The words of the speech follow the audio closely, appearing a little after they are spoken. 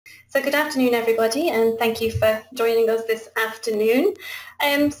So good afternoon, everybody, and thank you for joining us this afternoon.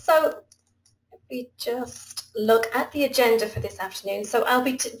 So we just look at the agenda for this afternoon. So I'll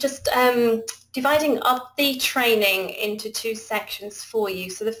be just dividing up the training into two sections for you.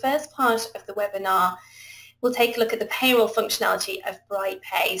 So the first part of the webinar will take a look at the payroll functionality of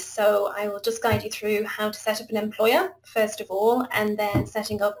BrightPay. So I will just guide you through how to set up an employer, first of all, and then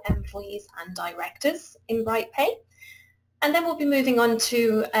setting up employees and directors in BrightPay. And then we'll be moving on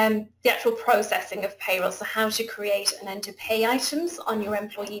to the actual processing of payroll, so how to create and enter pay items on your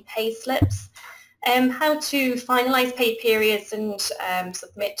employee pay slips, how to finalise pay periods and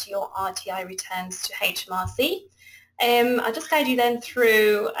submit your RTI returns to HMRC. I'll just guide you then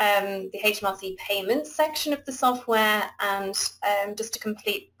through the HMRC payments section of the software, and just to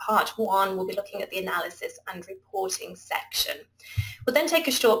complete part one, we'll be looking at the analysis and reporting section. We'll then take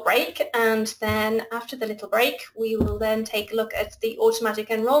a short break, and then after the little break, we will then take a look at the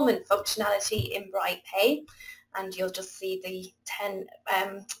automatic enrolment functionality in BrightPay, and you'll just see the 10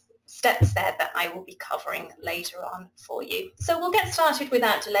 steps there that I will be covering later on for you. So we'll get started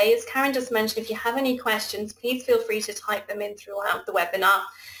without delay. As Karen just mentioned, if you have any questions, please feel free to type them in throughout the webinar,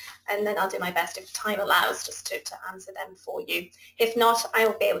 and then I'll do my best if time allows just to answer them for you. If not, I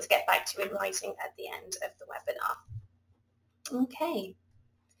will be able to get back to you in writing at the end of the webinar. Okay.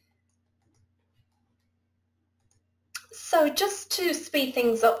 So just to speed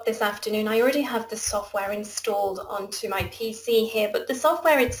things up this afternoon, I already have the software installed onto my PC here, but the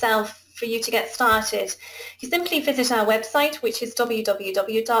software itself, for you to get started, you simply visit our website, which is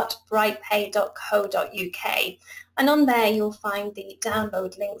www.brightpay.co.uk, and on there you'll find the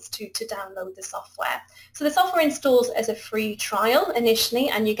download links to download the software. So the software installs as a free trial initially,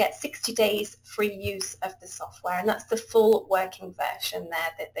 and you get 60 days free use of the software, and that's the full working version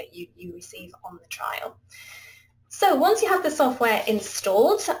there that you receive on the trial. So once you have the software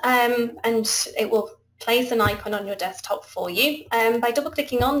installed, and it will place an icon on your desktop for you, by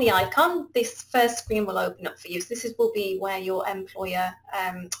double-clicking on the icon, this first screen will open up for you. So this will be where your employer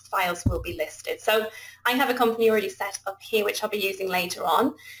files will be listed. So I have a company already set up here, which I'll be using later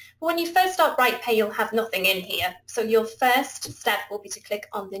on. But when you first start BrightPay, you'll have nothing in here. So your first step will be to click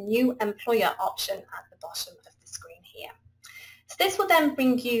on the New Employer option at the bottom of the screen here. So this will then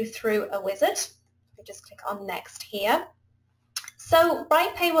bring you through a wizard. Just click on Next here. So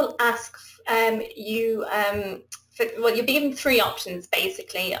BrightPay will ask you'll be given three options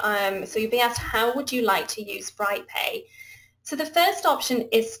basically. So you'll be asked, how would you like to use BrightPay? So the first option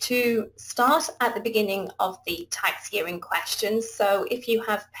is to start at the beginning of the tax year in question. So if you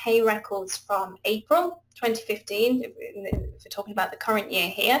have pay records from April 2015, if we're talking about the current year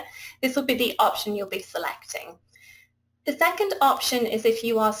here, this will be the option you'll be selecting. The second option is if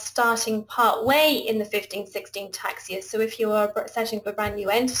you are starting part way in the 15-16 tax year. So if you are setting up a brand new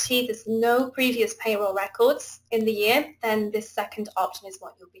entity, there's no previous payroll records in the year, then this second option is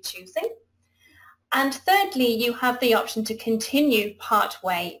what you'll be choosing. And thirdly, you have the option to continue part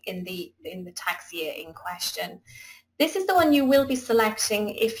way in the tax year in question. This is the one you will be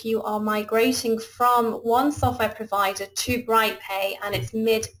selecting if you are migrating from one software provider to BrightPay and it's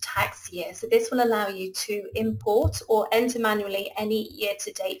mid-tax year. So this will allow you to import or enter manually any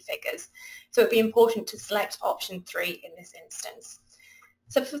year-to-date figures. So it would be important to select option 3 in this instance.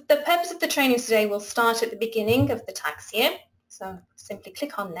 So for the purpose of the training today, we'll start at the beginning of the tax year. So simply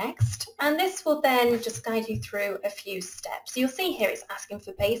click on Next, and this will then just guide you through a few steps. So you'll see here it's asking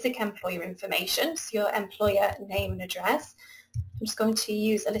for basic employer information, so your employer name and address. I'm just going to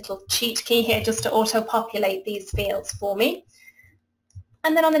use a little cheat key here just to auto-populate these fields for me.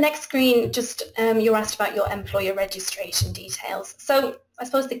 And then on the next screen, just you're asked about your employer registration details. So I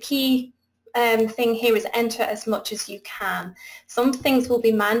suppose the key thing here is enter as much as you can. Some things will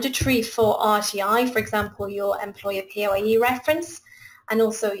be mandatory for RTI, for example, your employer POIE reference and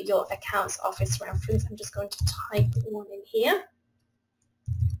also your accounts office reference. I'm just going to type one in here,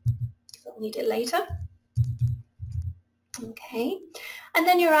 so I'll need it later. Okay, and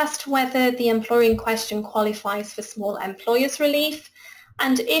then you're asked whether the employer in question qualifies for small employers relief.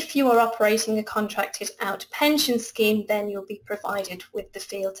 And if you are operating a contracted out pension scheme, then you'll be provided with the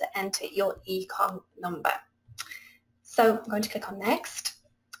field to enter your ECON number. So I'm going to click on Next.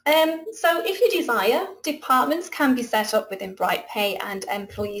 So if you desire, departments can be set up within BrightPay and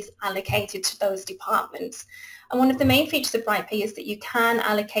employees allocated to those departments. And one of the main features of BrightPay is that you can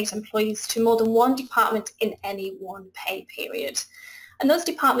allocate employees to more than one department in any one pay period. And those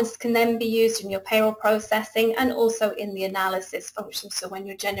departments can then be used in your payroll processing and also in the analysis function. So when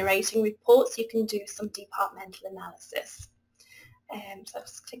you're generating reports, you can do some departmental analysis. So I'll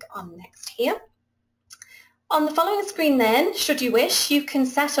just click on Next here. On the following screen then, should you wish, you can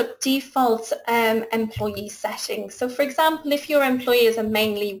set up default employee settings. So for example, if your employees are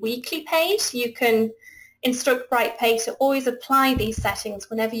mainly weekly paid, you can instruct BrightPay to always apply these settings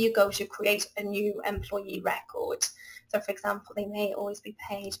whenever you go to create a new employee record. So for example, they may always be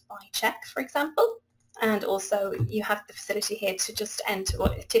paid by cheque, for example, and also you have the facility here to just enter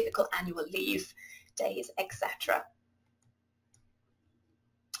what a typical annual leave days, etc.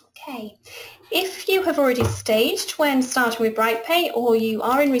 Okay, if you have already staged when starting with BrightPay, or you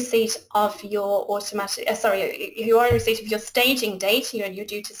are in receipt of your you are in receipt of your staging date, you're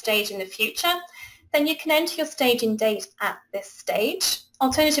due to stage in the future, then you can enter your staging date at this stage.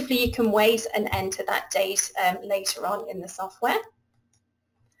 Alternatively, you can wait and enter that date later on in the software.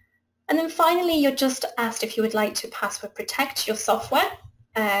 And then finally, you're just asked if you would like to password protect your software.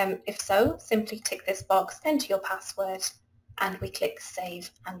 If so, simply tick this box, enter your password, and we click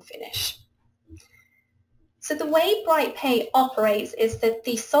Save and Finish. So the way BrightPay operates is that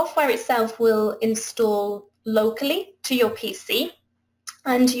the software itself will install locally to your PC,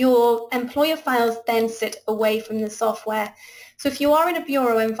 and your employer files then sit away from the software. So if you are in a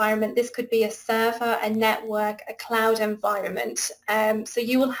bureau environment, this could be a server, a network, a cloud environment. So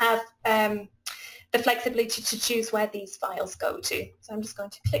you will have the flexibility to choose where these files go to. So I'm just going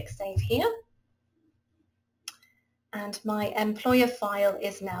to click Save here. And my employer file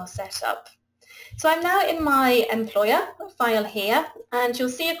is now set up. So I'm now in my employer file here, and you'll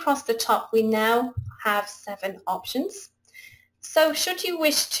see across the top we now have 7 options. So should you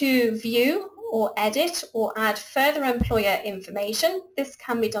wish to view or edit or add further employer information, this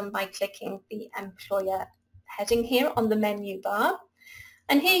can be done by clicking the employer heading here on the menu bar.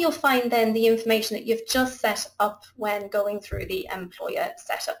 And here you'll find then the information that you've just set up when going through the employer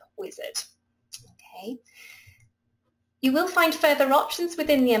setup wizard. Okay. You will find further options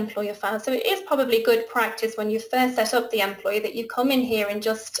within the employer file, so it is probably good practice when you first set up the employer that you come in here and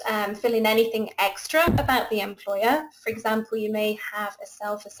just fill in anything extra about the employer. For example, you may have a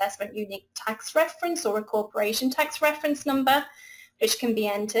self-assessment unique tax reference or a corporation tax reference number, which can be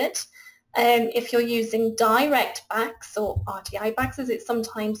entered. If you're using direct backs or RTI backs, as it's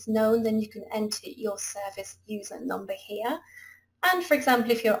sometimes known, then you can enter your service user number here. And for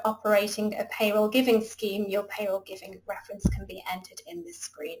example, if you're operating a payroll giving scheme, your payroll giving reference can be entered in this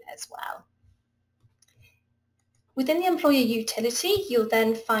screen as well. Within the employer utility, you'll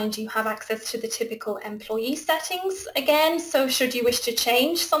then find you have access to the typical employee settings again. So should you wish to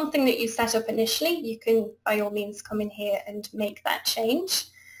change something that you set up initially, you can by all means come in here and make that change.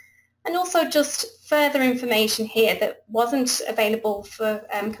 And also just further information here that wasn't available for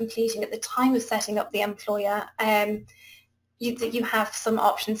completing at the time of setting up the employer. You have some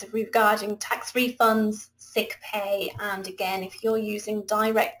options regarding tax refunds, sick pay, and again, if you're using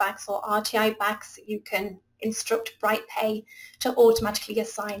direct backs or RTI backs, you can instruct BrightPay to automatically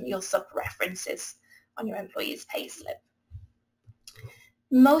assign your sub-references on your employee's payslip.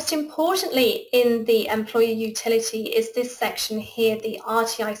 Most importantly in the employer utility is this section here, the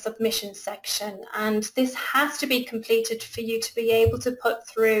RTI submission section, and this has to be completed for you to be able to put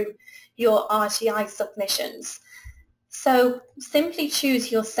through your RTI submissions. So simply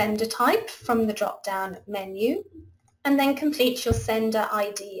choose your sender type from the drop-down menu and then complete your sender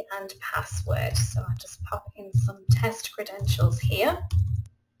ID and password. So I'll just pop in some test credentials here.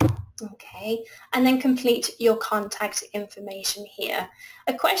 Okay, and then complete your contact information here.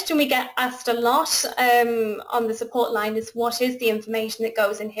 A question we get asked a lot on the support line is what is the information that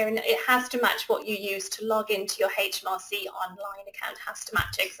goes in here, and it has to match what you use to log into your HMRC online account, has to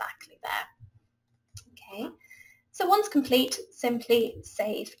match exactly there. Okay. So once complete, simply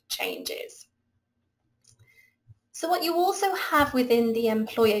save changes. So what you also have within the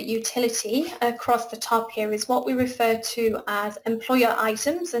employer utility across the top here is what we refer to as employer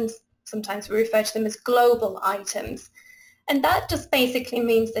items, and sometimes we refer to them as global items. And that just basically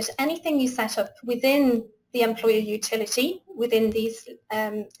means that anything you set up within the employer utility, within these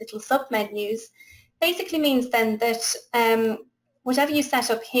little sub-menus, basically means then that whatever you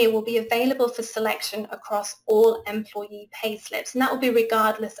set up here will be available for selection across all employee pay slips, and that will be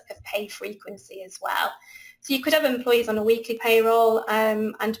regardless of pay frequency as well. So you could have employees on a weekly payroll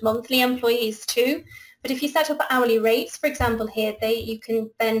and monthly employees too, but if you set up hourly rates, for example here, you can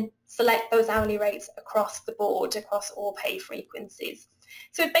then select those hourly rates across the board, across all pay frequencies.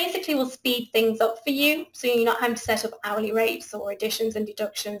 So it basically will speed things up for you, so you're not having to set up hourly rates or additions and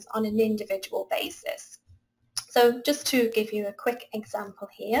deductions on an individual basis. So just to give you a quick example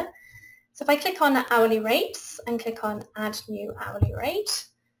here, so if I click on hourly rates and click on add new hourly rate,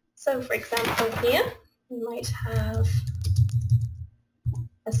 so for example here we might have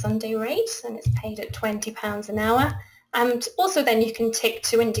a Sunday rate, and it's paid at £20 an hour. And also then you can tick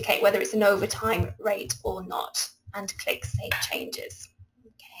to indicate whether it's an overtime rate or not, and click Save Changes.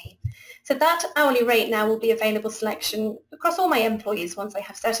 Okay, so that hourly rate now will be available selection across all my employees once I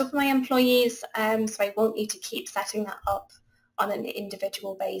have set up my employees, so I won't need to keep setting that up on an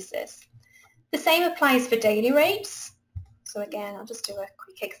individual basis. The same applies for daily rates. So again, I'll just do a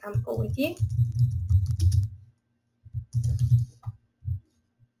quick example with you.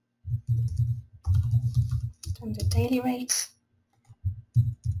 Under daily rate,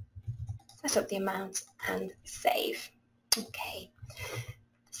 set up the amount and save. Okay.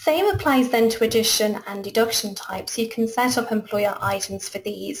 Same applies then to addition and deduction types. You can set up employer items for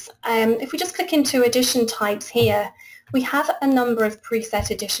these. If we just click into addition types here, we have a number of preset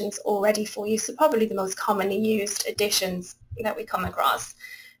additions already for you, so probably the most commonly used additions that we come across.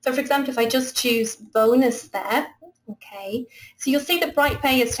 So for example, if I just choose bonus there, okay, so you'll see that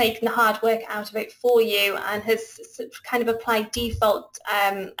BrightPay has taken the hard work out of it for you and has kind of applied default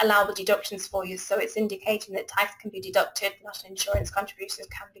allowable deductions for you. So it's indicating that tax can be deducted, national insurance contributions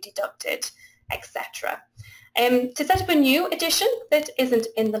can be deducted, etc. To set up a new addition that isn't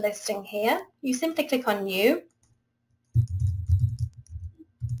in the listing here, you simply click on New,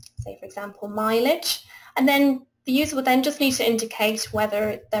 say for example mileage, and then the user will then just need to indicate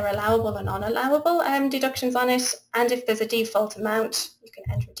whether they're allowable or non-allowable deductions on it, and if there's a default amount, you can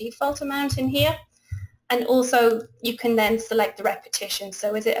enter a default amount in here. And also you can then select the repetition.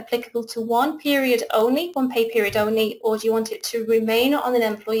 So is it applicable to one period only, one pay period only, or do you want it to remain on an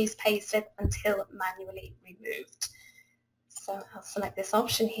employee's payslip until manually removed? So I'll select this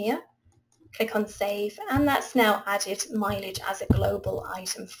option here, click on Save, and that's now added mileage as a global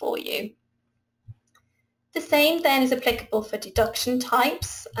item for you. The same then is applicable for deduction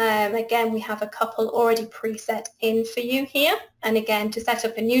types. Again, we have a couple already preset in for you here. And again, to set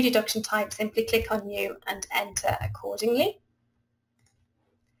up a new deduction type, simply click on New and enter accordingly.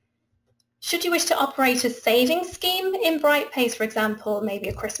 Should you wish to operate a savings scheme in BrightPay, for example, maybe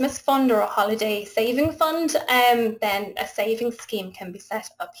a Christmas fund or a holiday saving fund, then a savings scheme can be set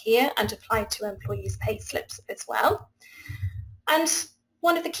up here and applied to employees' payslips as well. And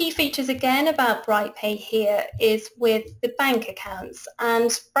one of the key features again about BrightPay here is with the bank accounts,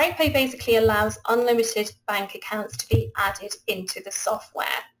 and BrightPay basically allows unlimited bank accounts to be added into the software.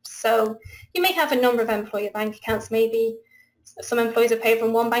 So you may have a number of employer bank accounts, maybe some employees are paid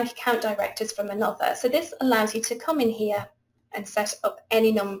from one bank account, directors from another. So this allows you to come in here and set up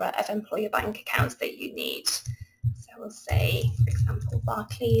any number of employer bank accounts that you need. So we'll say, for example,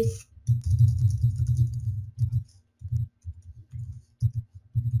 Barclays.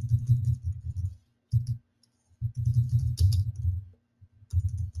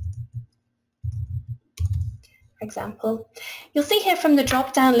 Example. You'll see here from the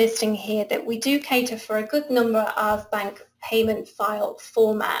drop-down listing here that we do cater for a good number of bank payment file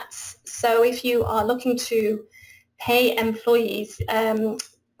formats. So if you are looking to pay employees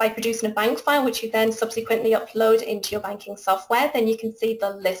by producing a bank file, which you then subsequently upload into your banking software, then you can see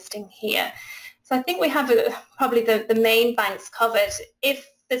the listing here. So I think we have probably the main banks covered. If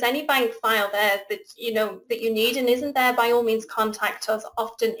there's any bank file there that you need and isn't there, by all means contact us.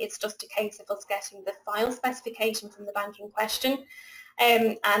 Often it's just a case of us getting the file specification from the bank in question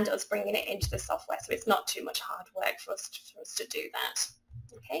and us bringing it into the software. So it's not too much hard work for us to do that.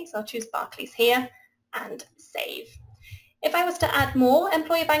 Okay, so I'll choose Barclays here and save. If I was to add more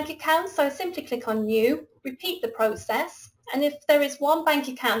employer bank accounts, so I simply click on New, repeat the process, and if there is one bank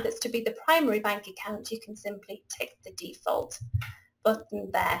account that's to be the primary bank account, you can simply tick the default button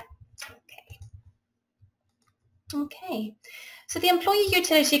there. Okay, so the employee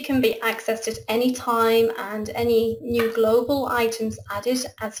utility can be accessed at any time and any new global items added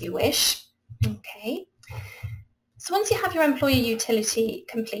as you wish. Okay, so once you have your employee utility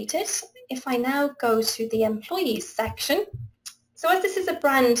completed, if I now go to the employees section, so as this is a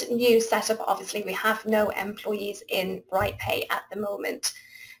brand new setup, obviously we have no employees in BrightPay at the moment.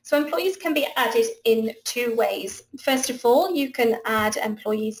 So employees can be added in two ways. First of all, you can add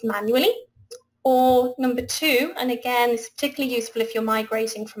employees manually, or number two, and again, it's particularly useful if you're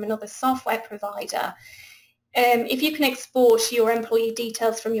migrating from another software provider. If you can export your employee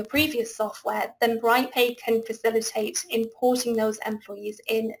details from your previous software, then BrightPay can facilitate importing those employees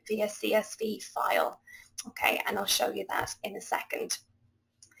in via CSV file. Okay, and I'll show you that in a second.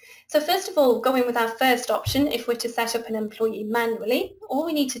 So first of all, going with our first option, if we're to set up an employee manually, all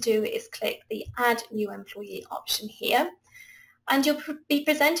we need to do is click the Add New Employee option here. And you'll be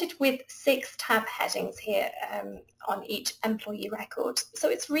presented with 6 tab headings here on each employee record. So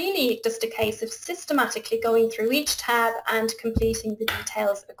it's really just a case of systematically going through each tab and completing the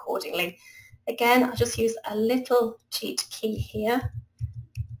details accordingly. Again, I'll just use a little cheat key here.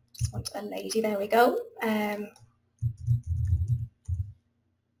 Just want a lady, there we go.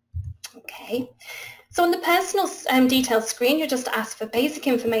 Okay. So on the personal details screen, you just ask for basic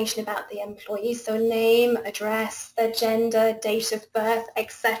information about the employee, so name, address, their gender, date of birth,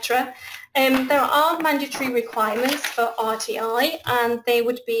 etc. There are mandatory requirements for RTI, and they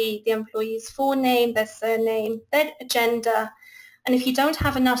would be the employee's full name, their surname, their gender, and if you don't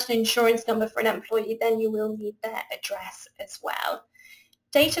have a national insurance number for an employee, then you will need their address as well.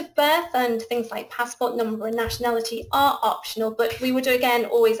 Date of birth and things like passport number and nationality are optional, but we would again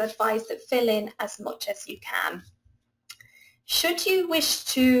always advise that fill in as much as you can. Should you wish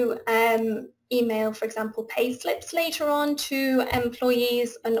to email, for example, pay slips later on to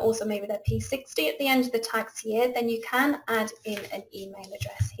employees and also maybe their P60 at the end of the tax year, then you can add in an email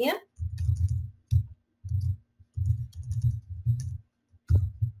address here.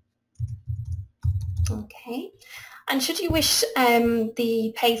 Okay. And should you wish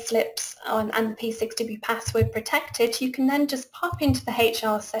the pay slips and the P60 to be password protected, you can then just pop into the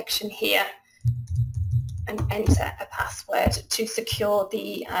HR section here and enter a password to secure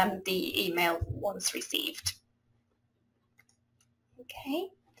the email once received. Okay.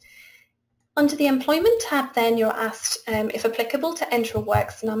 Under the Employment tab then you're asked, if applicable, to enter a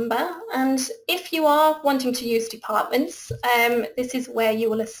works number, and if you are wanting to use departments, this is where you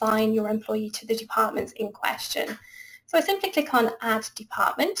will assign your employee to the departments in question. So I simply click on Add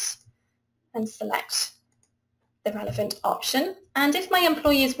Department and select the relevant option, and if my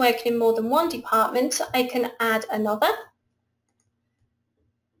employee is working in more than one department, I can add another,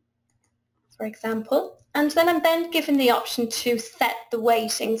 for example. And then I'm then given the option to set the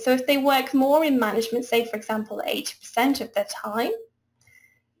weighting. So if they work more in management, say for example 80% of their time,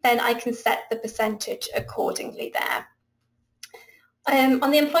 then I can set the percentage accordingly there.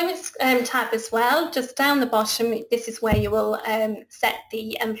 On the Employment tab as well, just down the bottom, this is where you will set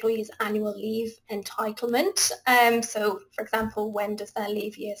the employee's annual leave entitlement. So for example, when does their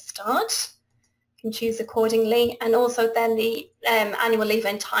leave year start? You can choose accordingly, and also then the annual leave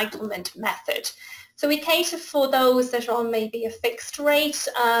entitlement method. So we cater for those that are on maybe a fixed rate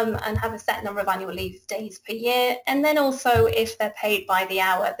and have a set number of annual leave days per year. And then also if they're paid by the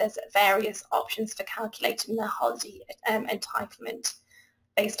hour, there's various options for calculating their holiday entitlement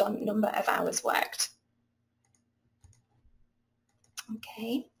based on number of hours worked.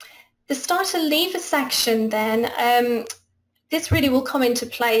 Okay. The Start a Leaver section then, this really will come into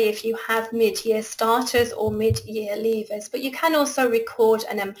play if you have mid-year starters or mid-year leavers, but you can also record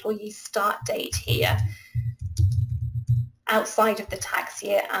an employee's start date here outside of the tax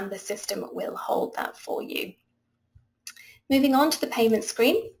year, and the system will hold that for you. Moving on to the payment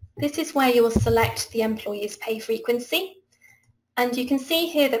screen, this is where you will select the employee's pay frequency, and you can see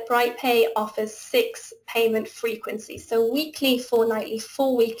here that BrightPay offers 6 payment frequencies, so weekly, fortnightly,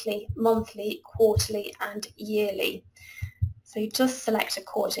 4-weekly, monthly, quarterly and yearly. So you just select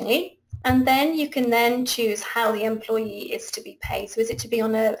accordingly, and then you can then choose how the employee is to be paid. So is it to be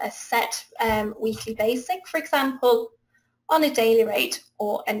on a set weekly basic, for example, on a daily rate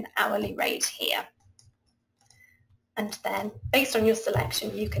or an hourly rate here. And then based on your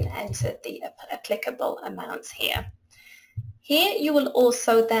selection, you can enter the applicable amounts here. Here you will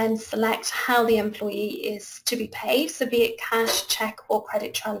also then select how the employee is to be paid, so be it cash, cheque or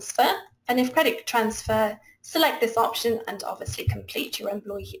credit transfer. And if credit transfer, select this option and obviously complete your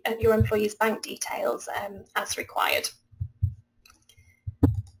employee's bank details as required.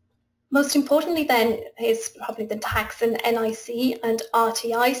 Most importantly then is probably the tax and NIC and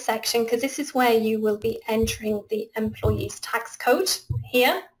RTI section, because this is where you will be entering the employee's tax code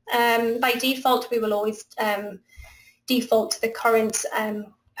here. By default, we will always default to the current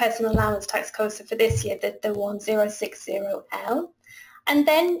personal allowance tax code, so for this year the 1060L. And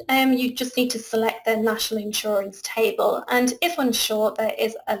then you just need to select the national insurance table, and if unsure, there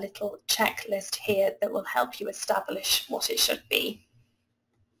is a little checklist here that will help you establish what it should be.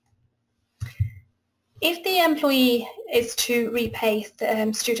 If the employee is to repay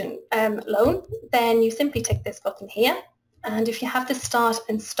the student loan, then you simply tick this button here, and if you have the start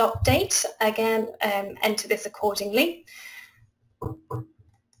and stop date, again enter this accordingly.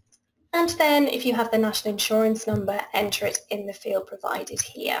 And then if you have the national insurance number, enter it in the field provided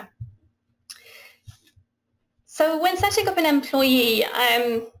here. So when setting up an employee,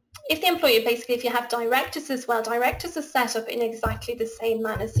 if the employer, basically if you have directors as well, directors are set up in exactly the same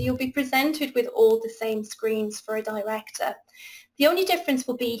manner. So you'll be presented with all the same screens for a director. The only difference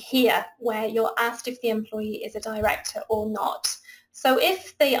will be here where you're asked if the employee is a director or not. So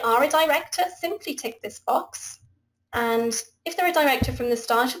if they are a director, simply tick this box. And if they're a director from the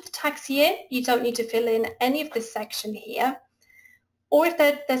start of the tax year, you don't need to fill in any of this section here. Or if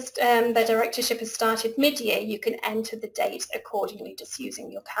their directorship has started mid-year, you can enter the date accordingly, just using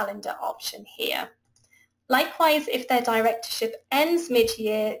your calendar option here. Likewise, if their directorship ends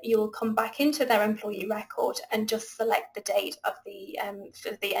mid-year, you will come back into their employee record and just select the date of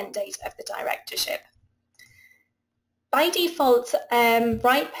for the end date of the directorship. By default,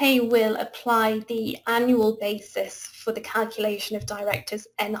 BrightPay will apply the annual basis for the calculation of directors'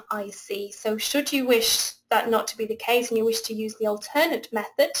 NIC. So should you wish that not to be the case and you wish to use the alternate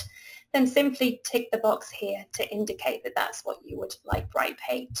method, then simply tick the box here to indicate that that's what you would like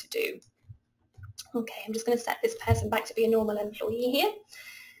BrightPay to do. Okay, I'm just going to set this person back to be a normal employee here.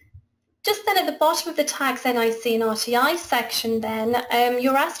 Just then at the bottom of the tax NIC and RTI section then,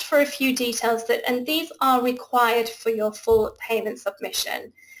 you're asked for a few details and these are required for your full payment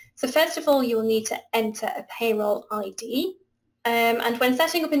submission. So first of all, you will need to enter a payroll ID. And when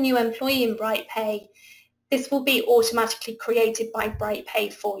setting up a new employee in BrightPay, this will be automatically created by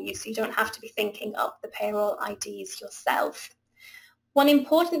BrightPay for you, so you don't have to be thinking up the payroll IDs yourself. One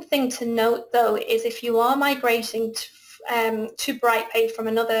important thing to note though is if you are migrating to BrightPay from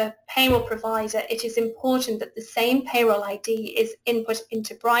another payroll provider, it is important that the same payroll ID is input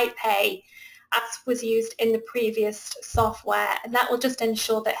into BrightPay as was used in the previous software, and that will just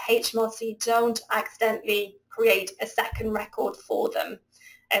ensure that HMRC don't accidentally create a second record for them.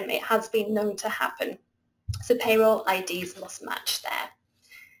 It has been known to happen. So payroll IDs must match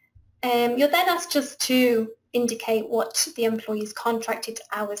there. You're then asked just to indicate what the employee's contracted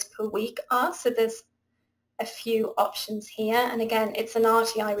hours per week are. So there's a few options here, and again it's an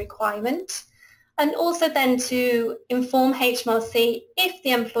RTI requirement, and also then to inform HMRC if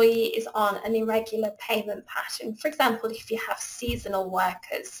the employee is on an irregular payment pattern. For example, if you have seasonal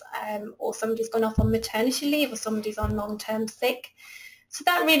workers or somebody's gone off on maternity leave or somebody's on long-term sick. So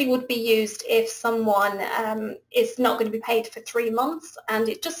that really would be used if someone is not going to be paid for 3 months, and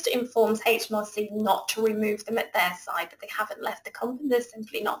it just informs HMRC not to remove them at their side, that they haven't left the company, they're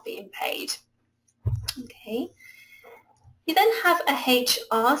simply not being paid. Okay. You then have a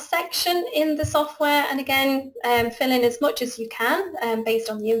HR section in the software, and again fill in as much as you can based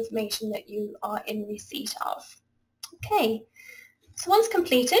on the information that you are in receipt of. Okay, so once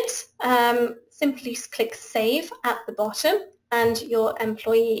completed, simply click Save at the bottom and your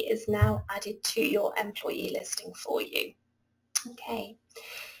employee is now added to your employee listing for you. Okay.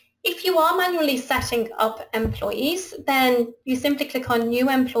 If you are manually setting up employees, then you simply click on New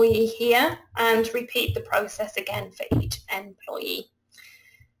Employee here and repeat the process again for each employee.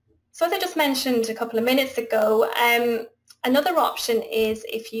 So as I just mentioned a couple of minutes ago, another option is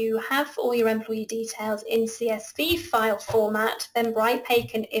if you have all your employee details in CSV file format, then BrightPay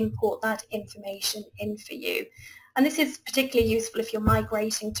can import that information in for you. And this is particularly useful if you're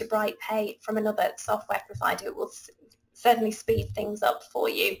migrating to BrightPay from another software provider. It will certainly speed things up for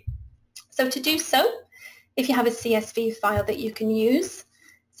you. So to do so, if you have a CSV file that you can use,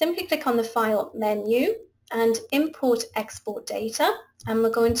 simply click on the File menu and Import Export Data, and we're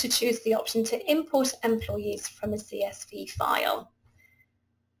going to choose the option to import employees from a CSV file.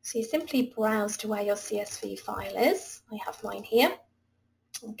 So you simply browse to where your CSV file is. I have mine here.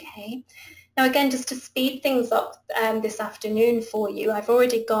 Okay. Now again, just to speed things up this afternoon for you, I've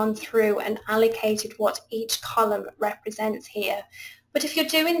already gone through and allocated what each column represents here. But if you're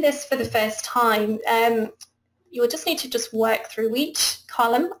doing this for the first time, you'll just need to just work through each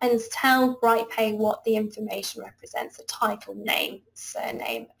column and tell BrightPay what the information represents, a title, name,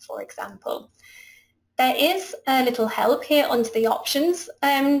 surname, for example. There is a little help here under the Options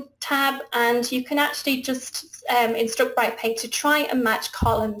tab, and you can actually just instruct BrightPay to try and match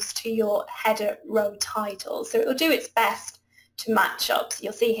columns to your header row title. So it will do its best to match up. So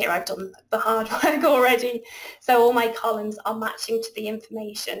you'll see here I've done the hard work already. So all my columns are matching to the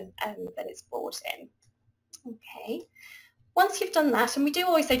information that it's brought in. Okay. Once you've done that, and we do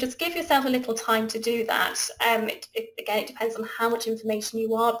always say just give yourself a little time to do that. Again, it depends on how much information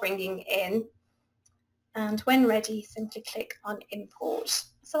you are bringing in. And when ready, simply click on Import.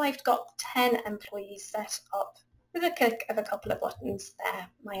 So I've got 10 employees set up. With a click of a couple of buttons there,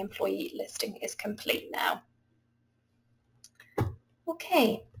 my employee listing is complete now.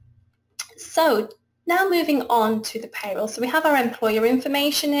 Okay, so Now moving on to the payroll. So we have our employer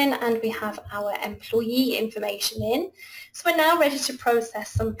information in and we have our employee information in. So we're now ready to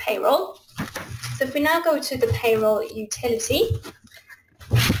process some payroll. So if we now go to the payroll utility.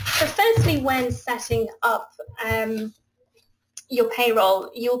 So firstly, when setting up your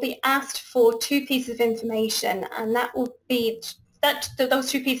payroll, you'll be asked for two pieces of information, and that will be those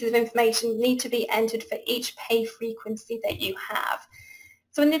two pieces of information need to be entered for each pay frequency that you have.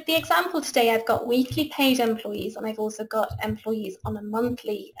 So in the example today, I've got weekly paid employees and I've also got employees on a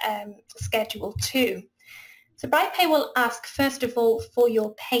monthly schedule too. So BrightPay will ask first of all for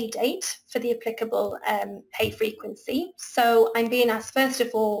your pay date for the applicable pay frequency. So I'm being asked first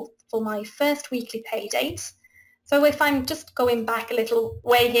of all for my first weekly pay date. So if I'm just going back a little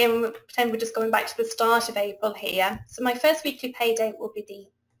way here, and pretend we're just going back to the start of April here. So my first weekly pay date will be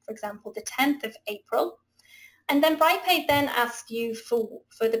for example, the 10th of April. And then BrightPay then asks you for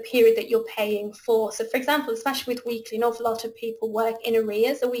the period that you're paying for. So for example, especially with weekly, an awful lot of people work in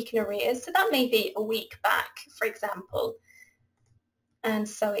arrears, a week in arrears. So that may be a week back, for example. And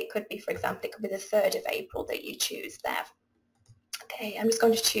so it could be, for example, it could be the 3rd of April that you choose there. Okay, I'm just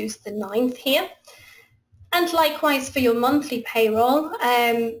going to choose the 9th here. And likewise for your monthly payroll,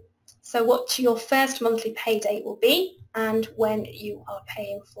 so what your first monthly pay date will be and when you are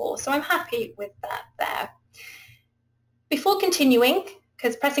paying for. So I'm happy with that there. Before continuing,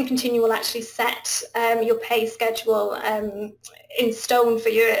 because pressing continue will actually set your pay schedule in stone for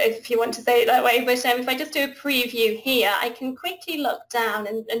you, if you want to say it that way, but if I just do a preview here, I can quickly look down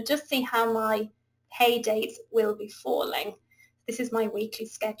and just see how my pay dates will be falling. This is my weekly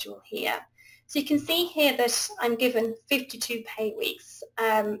schedule here. So you can see here that I'm given 52 pay weeks.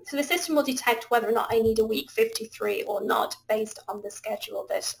 So the system will detect whether or not I need a week 53 or not based on the schedule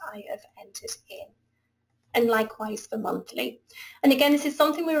that I have entered in. And likewise for monthly. And again, this is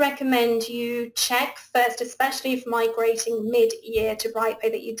something we recommend you check first, especially if migrating mid-year to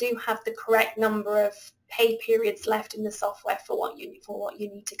BrightPay, that you do have the correct number of pay periods left in the software for what you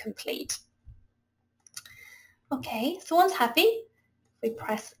need to complete. Okay, so once happy, we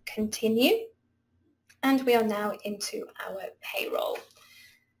press continue, and we are now into our payroll.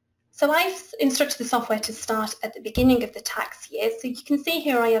 So I've instructed the software to start at the beginning of the tax year. So you can see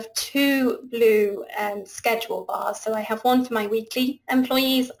here I have two blue schedule bars. So I have one for my weekly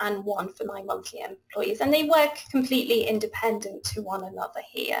employees and one for my monthly employees, and they work completely independent to one another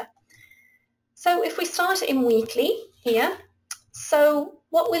here. So if we start in weekly here, so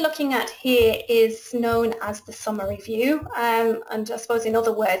what we're looking at here is known as the summary view, and I suppose in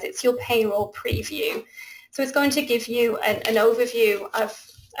other words, it's your payroll preview. So it's going to give you an overview of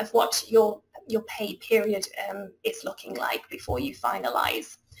what your pay period is looking like before you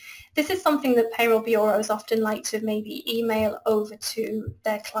finalise. This is something that payroll bureaus often like to maybe email over to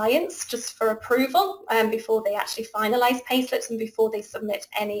their clients just for approval before they actually finalise payslips and before they submit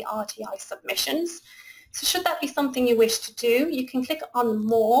any RTI submissions. So should that be something you wish to do, you can click on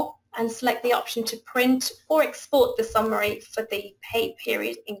More and select the option to print or export the summary for the pay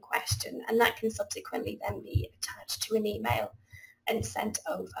period in question, and that can subsequently then be attached to an email and sent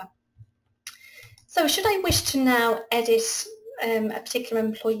over. So should I wish to now edit a particular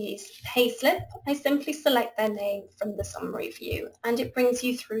employee's payslip, I simply select their name from the summary view and it brings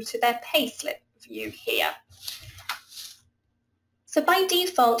you through to their payslip view here. So by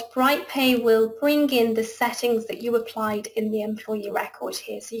default, BrightPay will bring in the settings that you applied in the employee record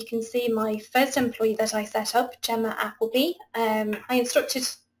here. So you can see my first employee that I set up, Gemma Appleby. I instructed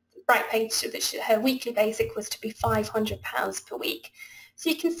BrightPay that her weekly basic was to be £500 per week. So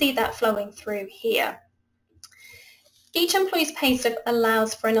you can see that flowing through here. Each employee's payslip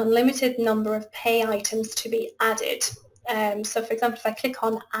allows for an unlimited number of pay items to be added. So for example, if I click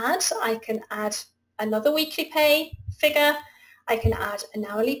on Add, I can add another weekly pay figure, I can add an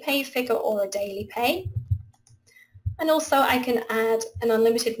hourly pay figure or a daily pay, and also I can add an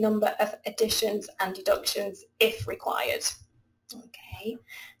unlimited number of additions and deductions if required. Okay,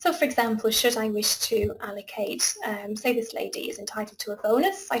 so for example, should I wish to allocate, say this lady is entitled to a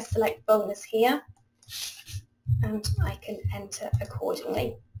bonus, I select bonus here and I can enter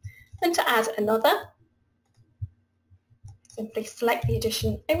accordingly. And to add another, simply select the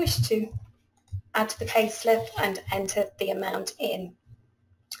addition I wish to add to the pay slip and enter the amount in.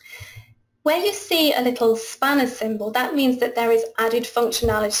 Where you see a little spanner symbol, that means that there is added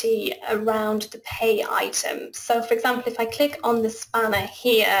functionality around the pay item. So for example, if I click on the spanner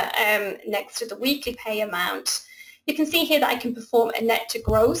here next to the weekly pay amount, you can see here that I can perform a net to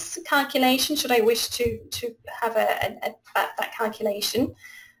gross calculation should I wish to have that calculation.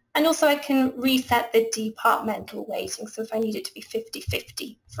 And also I can reset the departmental weighting, so if I need it to be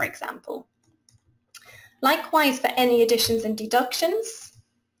 50-50, for example. Likewise, for any additions and deductions,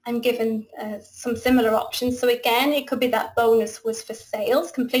 I'm given some similar options. So again, it could be that bonus was for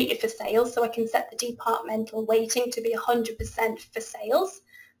sales, completely for sales, so I can set the departmental weighting to be 100% for sales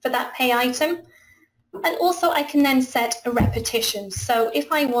for that pay item. And also I can then set a repetition. So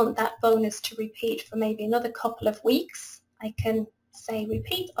if I want that bonus to repeat for maybe another couple of weeks, I can say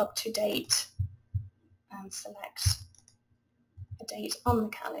repeat up to date and select a date on the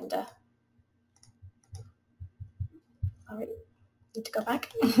calendar. Sorry, need to go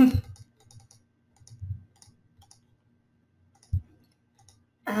back.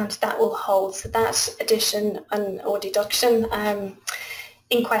 And that will hold. So that addition or deduction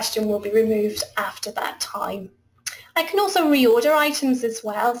in question will be removed after that time. I can also reorder items as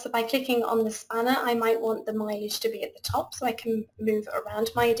well. So by clicking on the spanner, I might want the mileage to be at the top, so I can move around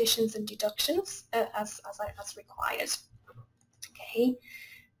my additions and deductions as required. Okay.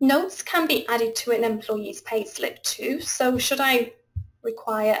 Notes can be added to an employee's payslip too. So should I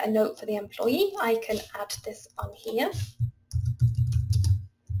require a note for the employee, I can add this on here.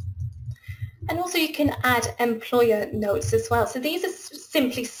 And also you can add employer notes as well. So these are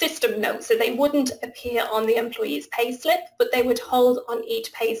simply system notes, so they wouldn't appear on the employee's payslip, but they would hold on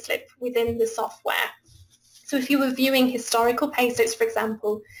each payslip within the software. So if you were viewing historical payslips, for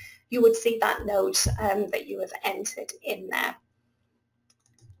example, you would see that note that you have entered in there.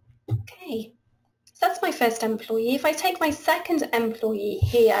 Okay, so that's my first employee. If I take my second employee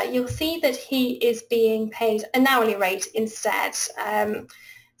here, you'll see that he is being paid an hourly rate instead.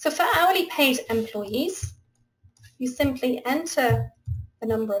 So for hourly paid employees, you simply enter the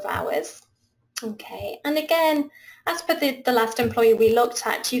number of hours. Okay, and again, as per the last employee we looked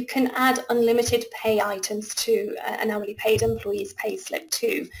at, you can add unlimited pay items to an hourly paid employee's payslip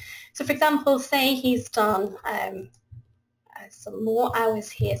too. So for example, say he's done some more hours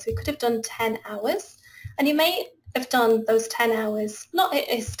here, so he could have done 10 hours, and he may have done those 10 hours, not at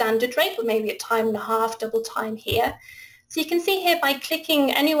his standard rate, but maybe at time and a half, double time here. So you can see here by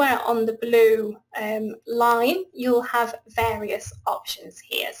clicking anywhere on the blue line, you'll have various options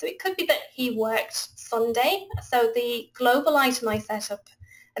here. So it could be that he worked Sunday. So the global item I set up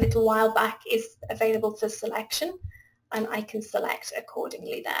a little while back is available for selection, and I can select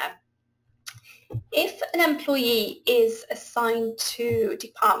accordingly there. If an employee is assigned to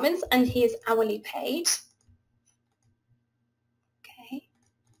departments and he is hourly paid,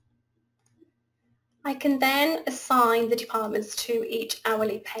 I can then assign the departments to each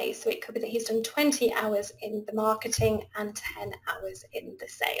hourly pay. So it could be that he's done 20 hours in the marketing and 10 hours in the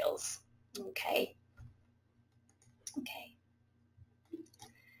sales. Okay. Okay.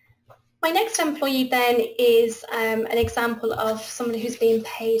 My next employee then is an example of someone who's being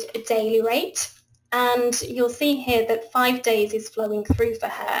paid a daily rate. And you'll see here that 5 days is flowing through for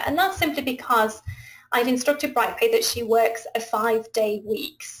her. And that's simply because I've instructed BrightPay that she works a 5-day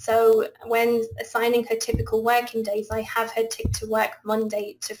week. So when assigning her typical working days, I have her tick to work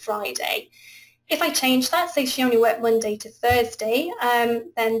Monday to Friday. If I change that, say she only worked Monday to Thursday,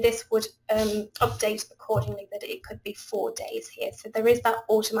 then this would update accordingly that it could be 4 days here. So there is that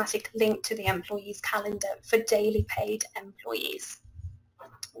automatic link to the employee's calendar for daily paid employees.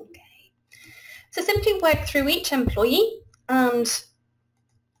 Okay. So simply work through each employee, and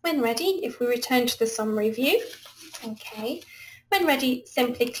when ready, if we return to the summary view, okay, when ready,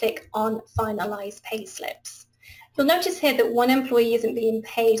 simply click on Finalize Payslips. You'll notice here that one employee isn't being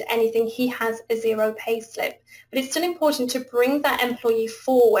paid anything. He has a 0 payslip, but it's still important to bring that employee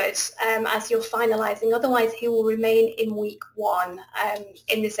forward as you're finalizing. Otherwise, he will remain in week 1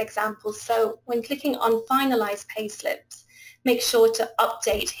 in this example. So when clicking on Finalize Payslips, make sure to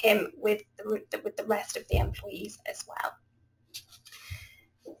update him with the rest of the employees as well.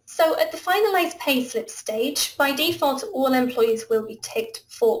 So at the Finalize Payslip stage, by default, all employees will be ticked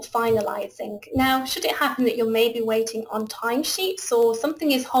for finalizing. Now, should it happen that you're maybe waiting on timesheets or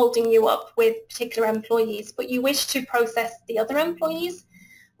something is holding you up with particular employees, but you wish to process the other employees,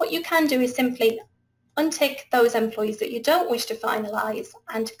 what you can do is simply untick those employees that you don't wish to finalize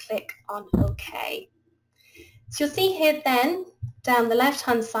and click on OK. So you'll see here then, down the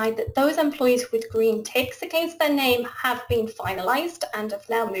left-hand side, that those employees with green ticks against their name have been finalized and have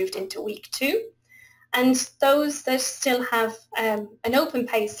now moved into week 2. And those that still have an open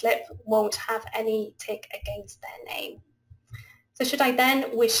pay slip won't have any tick against their name. So should I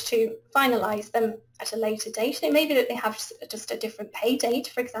then wish to finalize them at a later date, and it may be that they have just a different pay date,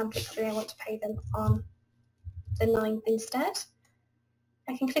 for example, if I want to pay them on the 9th instead,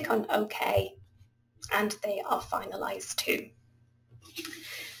 I can click on OK, and they are finalized too.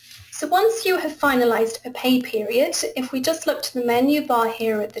 So once you have finalised a pay period, if we just look to the menu bar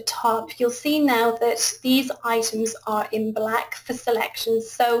here at the top, you'll see now that these items are in black for selections.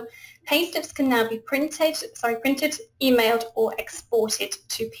 So payslips can now be printed, emailed or exported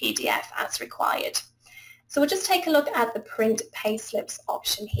to PDF as required. So we'll just take a look at the print payslips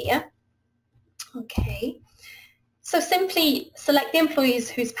option here. Okay, so simply select the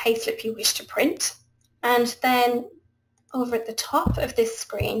employees whose payslip you wish to print, and then over at the top of this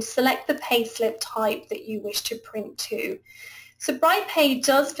screen, select the payslip type that you wish to print to. So BrightPay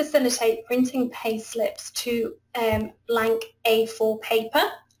does facilitate printing payslips to blank A4 paper,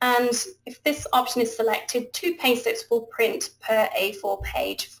 and if this option is selected, 2 payslips will print per A4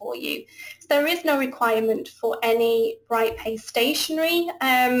 page for you. So there is no requirement for any BrightPay stationery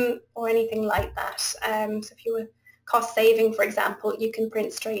or anything like that. So if you were cost saving, for example, you can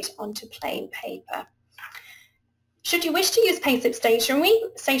print straight onto plain paper. Should you wish to use payslip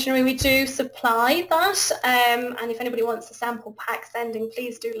stationery, we do supply that, and if anybody wants a sample pack sending,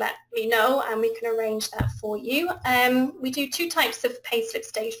 please do let me know and we can arrange that for you. We do 2 types of payslip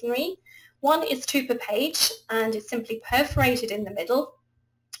stationery. One is 2 per page, and it's simply perforated in the middle,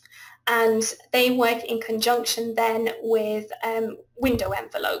 and they work in conjunction then with window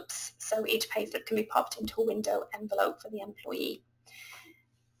envelopes. So each payslip can be popped into a window envelope for the employee.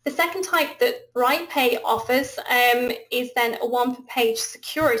 The second type that BrightPay offers is then a 1 per page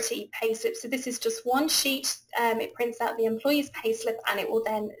security payslip. So this is just 1 sheet. It prints out the employee's payslip and it will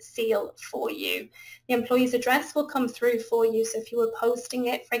then seal for you. The employee's address will come through for you. So if you were posting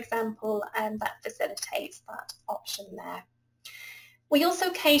it, for example, that facilitates that option there. We also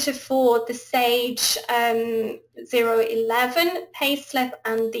cater for the Sage 011 payslip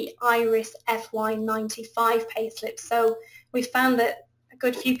and the Iris FY95 payslip. So we found that a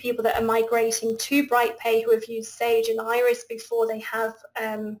good few people that are migrating to BrightPay who have used Sage and Iris before, they have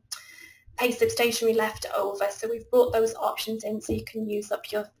payslip stationery left over. So we've brought those options in so you can use up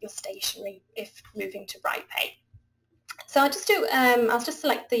your stationery if moving to BrightPay. So I'll just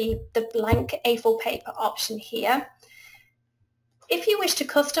select the blank A4 paper option here. If you wish to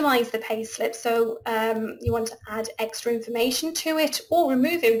customize the payslip, so you want to add extra information to it or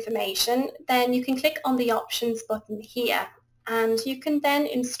remove information, then you can click on the options button here. And you can then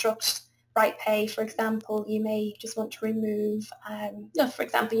instruct BrightPay, for example, you may just want to remove, for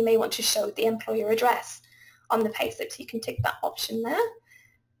example, you may want to show the employer address on the payslip, so you can tick that option there.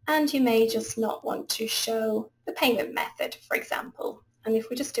 And you may just not want to show the payment method, for example. And if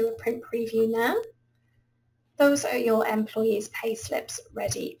we just do a print preview now, those are your employees' payslips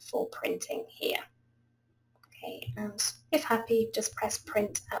ready for printing here. Okay, and if happy, just press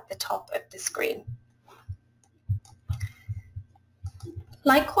print at the top of the screen.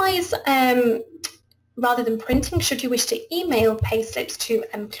 Likewise, rather than printing, should you wish to email payslips to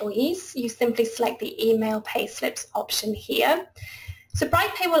employees, you simply select the email payslips option here. So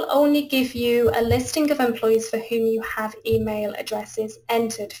BrightPay will only give you a listing of employees for whom you have email addresses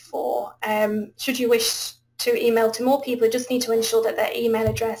entered for. Should you wish to email to more people, you just need to ensure that their email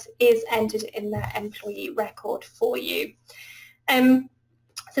address is entered in their employee record for you.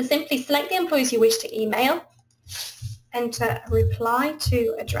 So simply select the employees you wish to email, enter a reply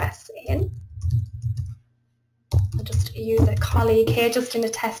to address in. I'll just use a colleague here just in a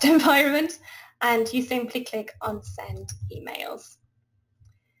test environment, and you simply click on send emails.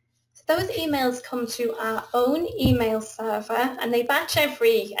 So those emails come to our own email server and they batch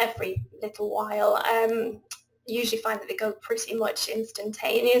every little while. Usually find that they go pretty much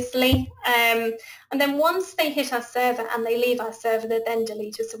instantaneously, and then once they hit our server and they leave our server, they're then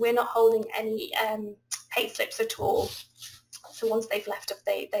deleted, so we're not holding any payslips at all. So once they've left,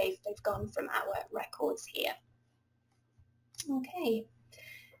 they've gone from our records here. Okay.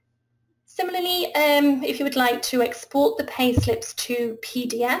 Similarly, if you would like to export the payslips to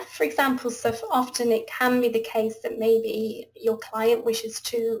PDF, for example, so often it can be the case that maybe your client wishes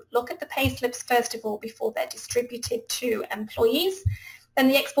to look at the payslips first of all before they're distributed to employees, then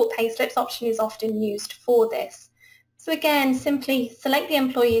the export payslips option is often used for this. So again, simply select the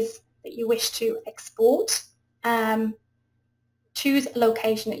employees that you wish to export, choose a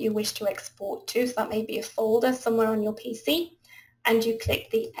location that you wish to export to, so that may be a folder somewhere on your PC, and you click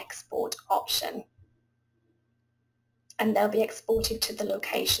the export option and they'll be exported to the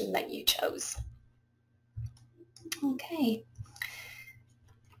location that you chose. Okay,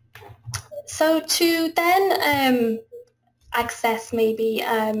 so to then access maybe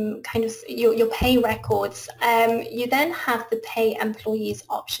kind of your pay records, you then have the pay employees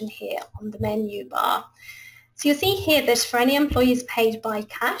option here on the menu bar. So you'll see here that for any employees paid by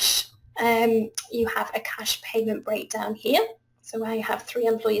cash, you have a cash payment breakdown here. So I have 3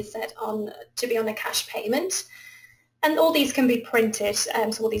 employees set on to be on a cash payment. And all these can be printed, so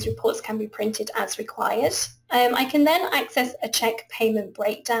all these reports can be printed as required. I can then access a check payment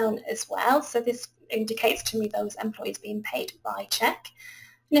breakdown as well. So this indicates to me those employees being paid by check.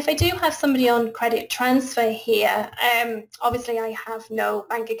 And if I do have somebody on credit transfer here, obviously I have no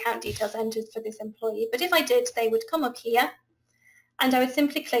bank account details entered for this employee, but if I did, they would come up here and I would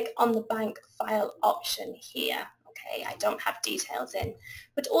simply click on the bank file option here. Okay, I don't have details in,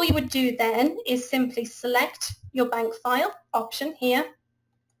 but all you would do then is simply select your bank file option here,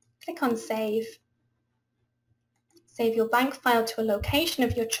 click on save, save your bank file to a location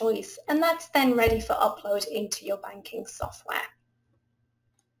of your choice, and that's then ready for upload into your banking software.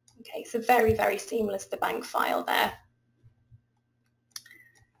 Okay, so very, very seamless, the bank file there.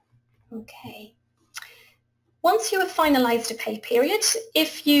 Okay. Once you have finalized a pay period,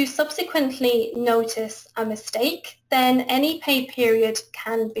 if you subsequently notice a mistake, then any pay period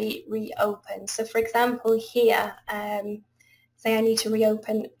can be reopened. So for example here, say I need to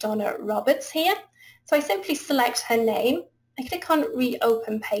reopen Donna Roberts here. So I simply select her name, I click on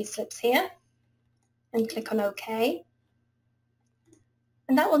reopen payslips here and click on OK.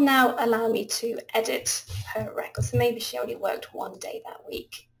 And that will now allow me to edit her record. So maybe she only worked 1 day that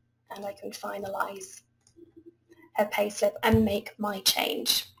week and I can finalize her payslip and make my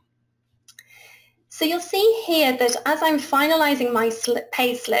change. So you'll see here that as I'm finalizing my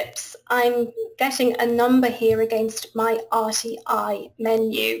payslips, I'm getting a number here against my RTI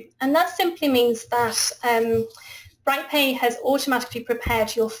menu. And that simply means that BrightPay has automatically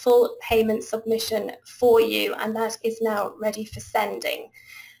prepared your full payment submission for you, and that is now ready for sending.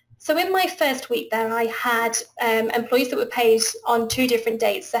 So in my first week there, I had employees that were paid on 2 different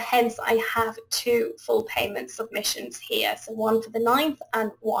dates, so hence I have 2 full payment submissions here, so one for the 9th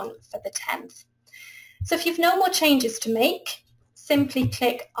and one for the 10th. So if you've no more changes to make, simply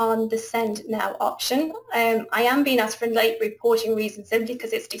click on the Send Now option. I am being asked for late reporting reasons simply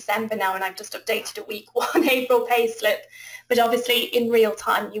because it's December now and I've just updated a week 1 April payslip, but obviously in real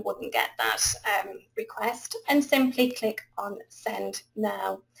time you wouldn't get that request, and simply click on Send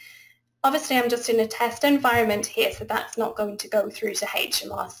Now. Obviously I'm just in a test environment here, so that's not going to go through to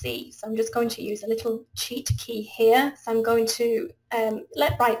HMRC. So I'm just going to use a little cheat key here. So I'm going to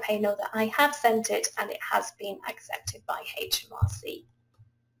let BrightPay know that I have sent it and it has been accepted by HMRC.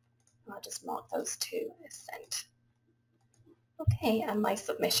 I'll just mark those 2 as sent. Okay, and my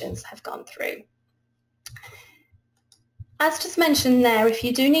submissions have gone through. As just mentioned there, if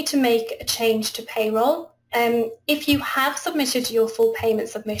you do need to make a change to payroll, if you have submitted your full payment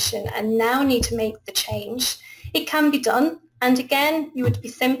submission and now need to make the change, it can be done. And again, you would be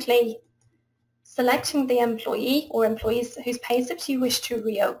simply selecting the employee or employees whose payslips you wish to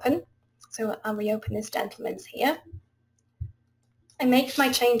reopen. So I'll reopen this gentleman's here. I make my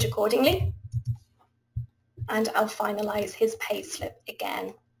change accordingly and I'll finalize his payslip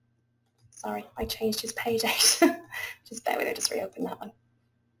again. Sorry, I changed his pay date. Just bear with me, just reopen that one.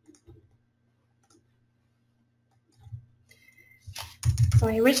 So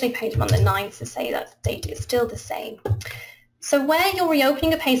I originally paid him on the 9th, to say that date is still the same. So where you're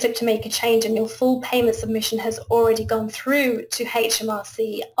reopening a payslip to make a change and your full payment submission has already gone through to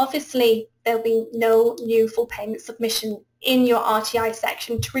HMRC, obviously there'll be no new full payment submission in your RTI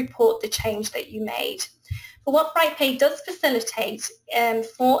section to report the change that you made. But what BrightPay does facilitate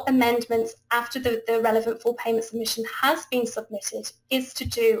for amendments after the relevant full payment submission has been submitted is to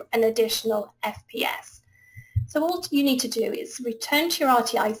do an additional FPS. So all you need to do is return to your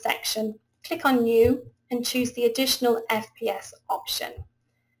RTI section, click on New, and choose the additional FPS option.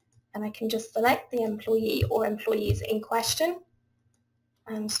 And I can just select the employee or employees in question.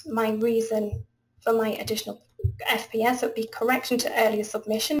 And my reason for my additional FPS would be correction to earlier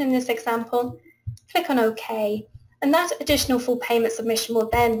submission in this example. Click on OK, and that additional full payment submission will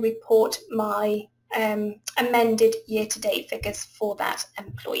then report my amended year-to-date figures for that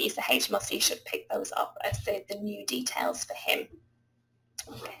employee. So HMRC should pick those up as the new details for him.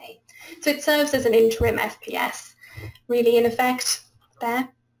 Okay, so it serves as an interim FPS, really in effect there.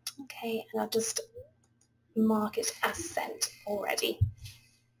 Okay, and I'll just mark it as sent already.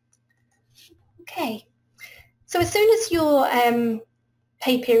 Okay, so as soon as your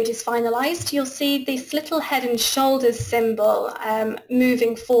pay period is finalized, you'll see this little head and shoulders symbol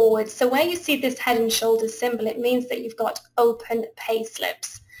moving forward. So where you see this head and shoulders symbol, it means that you've got open pay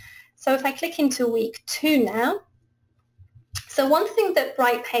slips. So if I click into week 2 now, so one thing that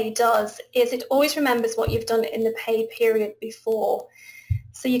BrightPay does is it always remembers what you've done in the pay period before.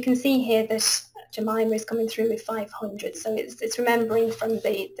 So you can see here that Jemima is coming through with 500, so it's remembering from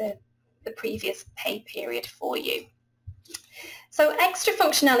the previous pay period for you. So extra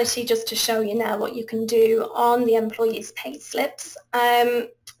functionality just to show you now what you can do on the employees' pay slips.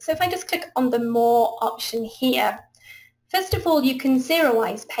 So if I just click on the More option here, first of all, you can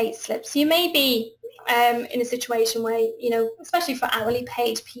zeroize pay slips. You may be in a situation where, especially for hourly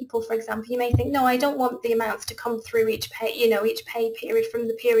paid people, for example, you may think, no, I don't want the amounts to come through each pay period from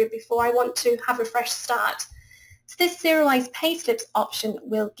the period before. I want to have a fresh start. So this zeroize pay slips option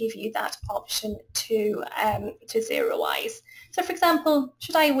will give you that option to zeroize. So for example,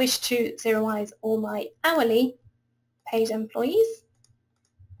 should I wish to zeroize all my hourly paid employees,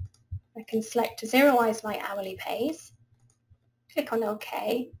 I can select to zeroize my hourly pays, click on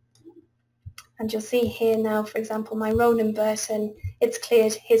OK, and you'll see here now, for example, my Ronan Burton, it's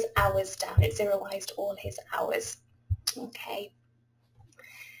cleared his hours down, it zeroized all his hours. Okay.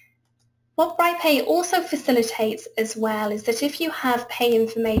 What BrightPay also facilitates as well is that if you have pay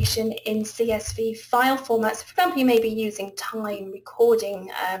information in CSV file formats, so for example, you may be using time recording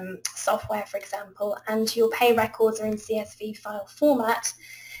software, for example, and your pay records are in CSV file format,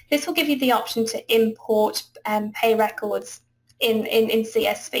 this will give you the option to import pay records in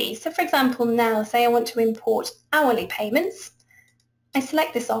CSV. So for example, now say I want to import hourly payments, I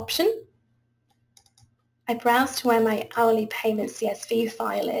select this option, I browse to where my hourly payment CSV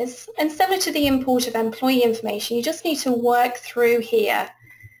file is, and similar to the import of employee information, you just need to work through here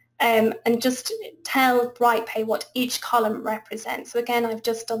and just tell BrightPay what each column represents. So again, I've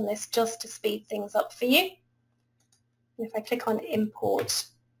just done this just to speed things up for you. And if I click on import,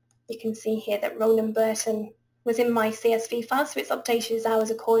 you can see here that Ronan Burton was in my CSV file, so it's updated his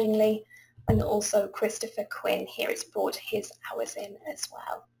hours accordingly, and also Christopher Quinn, here it's brought his hours in as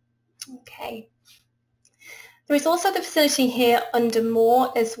well. Okay. There is also the facility here under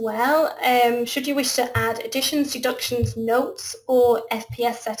More as well. Should you wish to add additions, deductions, notes, or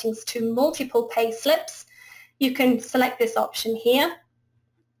FPS settings to multiple pay slips, you can select this option here.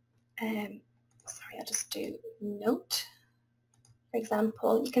 Sorry, I'll just do note. For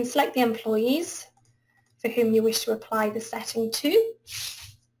example, you can select the employees for whom you wish to apply the setting to.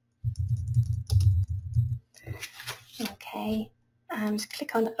 Okay, and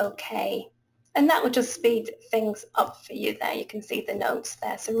click on OK. And that will just speed things up for you there. You can see the notes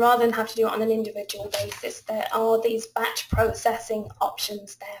there. So rather than have to do it on an individual basis, there are these batch processing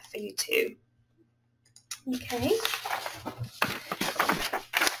options there for you too. Okay.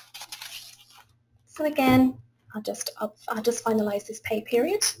 So again, I'll just finalize this pay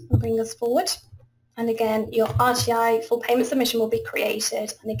period and bring us forward. And again, your RTI full payment submission will be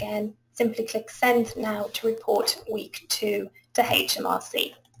created. And again, simply click Send Now to report week 2 to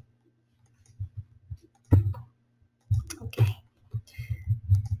HMRC. Okay.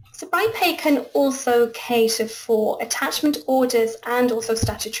 So BrightPay can also cater for attachment orders and also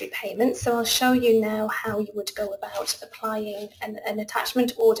statutory payments. So I'll show you now how you would go about applying an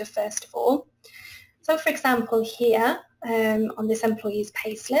attachment order first of all. So for example here on this employee's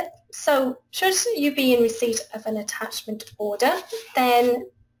payslip, so should you be in receipt of an attachment order, then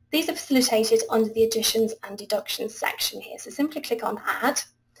these are facilitated under the additions and deductions section here. So simply click on Add,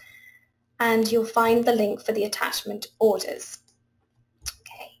 and you'll find the link for the attachment orders.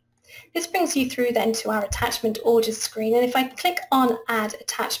 Okay. This brings you through then to our attachment orders screen, and if I click on Add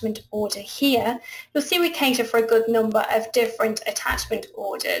Attachment Order here, you'll see we cater for a good number of different attachment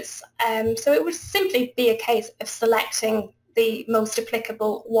orders. So it would simply be a case of selecting the most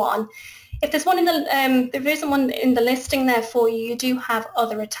applicable one. If there's one in the, there isn't one in the listing there for you, you do have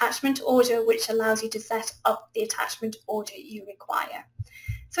Other Attachment Order, which allows you to set up the attachment order you require.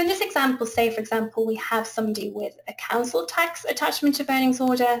 So in this example, say for example, we have somebody with a council tax attachment of earnings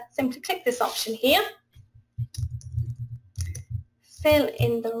order, simply click this option here, fill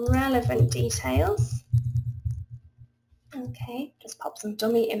in the relevant details. Okay, just pop some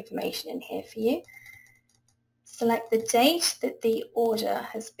dummy information in here for you. Select the date that the order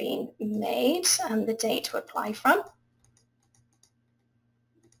has been made and the date to apply from.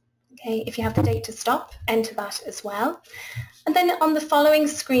 Okay, if you have the date to stop, enter that as well. And then on the following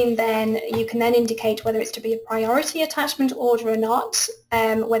screen then, you can then indicate whether it's to be a priority attachment order or not,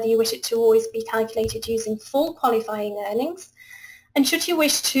 whether you wish it to always be calculated using full qualifying earnings, and should you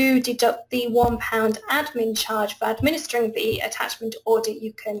wish to deduct the £1 admin charge for administering the attachment order,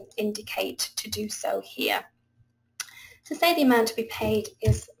 you can indicate to do so here. So say the amount to be paid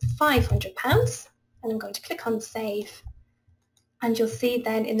is £500, and I'm going to click on Save. And you'll see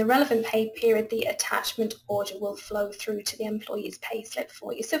then in the relevant pay period, the attachment order will flow through to the employee's payslip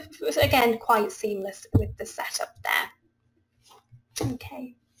for you. So again, quite seamless with the setup there.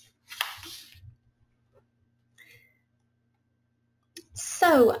 Okay.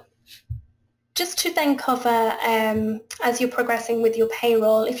 So just to then cover, as you're progressing with your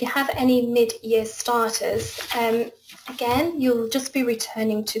payroll, if you have any mid-year starters, again, you'll just be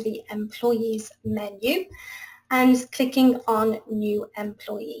returning to the Employees menu and clicking on New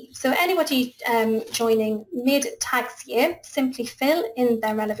Employee. So anybody joining mid-tax year, simply fill in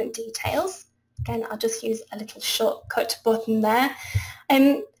their relevant details. Again, I'll just use a little shortcut button there.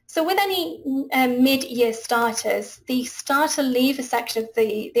 So with any mid-year starters, the starter leaver section of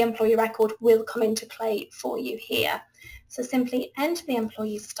the employee record will come into play for you here. So simply enter the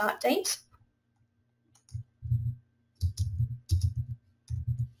employee's start date.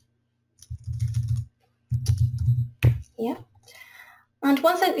 Yeah. And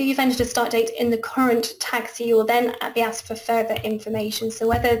once you've entered a start date in the current tax year, you'll then be asked for further information. So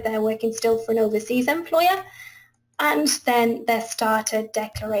whether they're working still for an overseas employer, and then their starter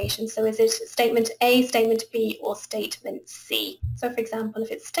declaration. So is it statement A, statement B, or statement C? So for example, if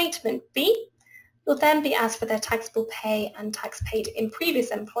it's statement B, you'll then be asked for their taxable pay and tax paid in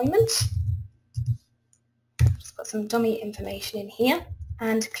previous employment. Just put some dummy information in here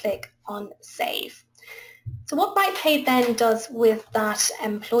and click on Save. So what BrightPay then does with that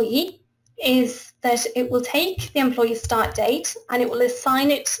employee is that it will take the employee's start date and it will assign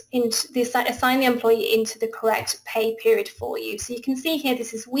the employee into the correct pay period for you. So you can see here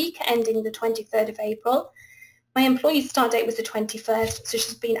this is week ending the 23rd of April. My employee's start date was the 21st, so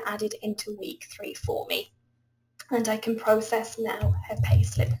she's been added into week 3 for me. And I can process now her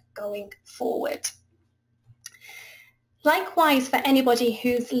payslip going forward. Likewise, for anybody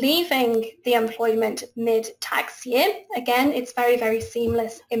who's leaving the employment mid-tax year, again, it's very, very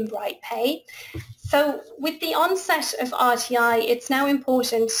seamless in BrightPay. So with the onset of RTI, it's now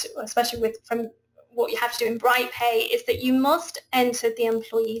important, especially from what you have to do in BrightPay, is that you must enter the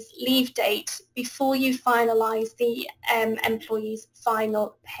employee's leave date before you finalise the employee's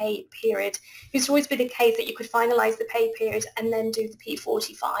final pay period. It used to always be the case that you could finalise the pay period and then do the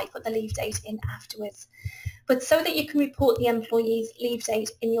P45, put the leave date in afterwards. But so that you can report the employee's leave date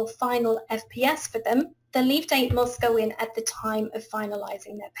in your final FPS for them, the leave date must go in at the time of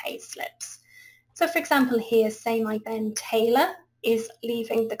finalising their pay slips. So for example here, say my Ben Taylor is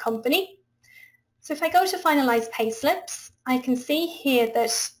leaving the company. So if I go to finalise pay slips, I can see here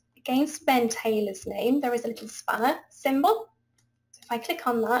that against Ben Taylor's name, there is a little spanner symbol. So if I click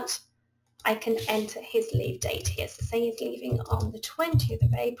on that, I can enter his leave date here. So say he's leaving on the 20th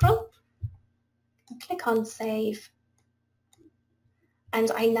of April. Click on Save,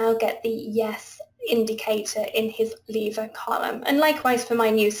 and I now get the yes indicator in his leaver column. And likewise for my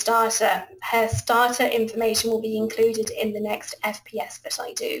new starter, her starter information will be included in the next FPS that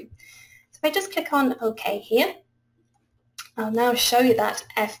I do. So if I just click on OK here, I'll now show you that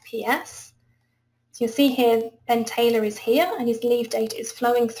FPS. So you'll see here Ben Taylor is here and his leave date is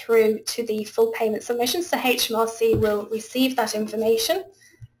flowing through to the full payment submission, so HMRC will receive that information.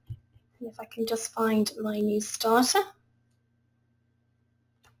 And if I can just find my new starter,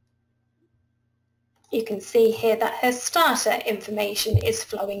 you can see here that her starter information is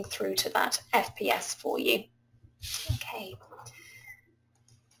flowing through to that FPS for you. Okay.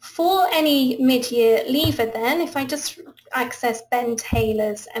 For any mid-year leaver then, if I just access Ben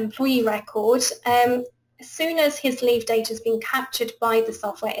Taylor's employee record, as soon as his leave date has been captured by the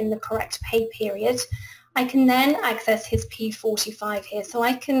software in the correct pay period, I can then access his P45 here. So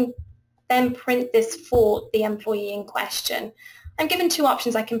I can then print this for the employee in question. I'm given two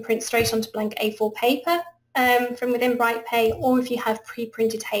options. I can print straight onto blank A4 paper from within BrightPay, or if you have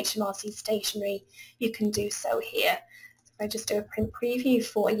pre-printed HMRC stationery, you can do so here. So if I just do a print preview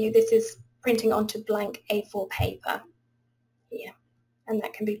for you, this is printing onto blank A4 paper here, and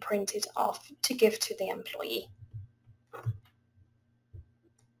that can be printed off to give to the employee.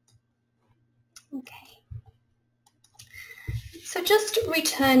 Okay. So just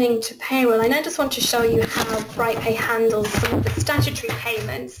returning to payroll, and I just want to show you how BrightPay handles some of the statutory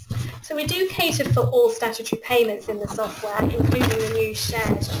payments. So we do cater for all statutory payments in the software, including the new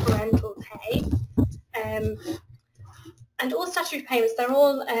shared parental pay. And all statutory payments, they're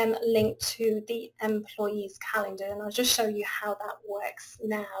all linked to the employee's calendar, and I'll just show you how that works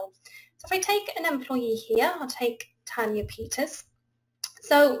now. So if I take an employee here, I'll take Tanya Peters.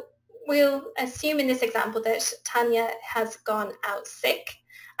 So we'll assume in this example that Tanya has gone out sick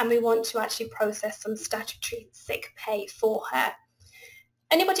and we want to actually process some statutory sick pay for her.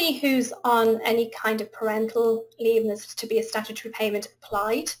 Anybody who's on any kind of parental leave, and there's to be a statutory payment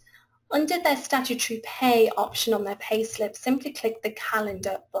applied, under their statutory pay option on their pay slip, simply click the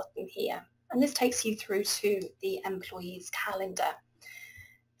calendar button here. And this takes you through to the employee's calendar.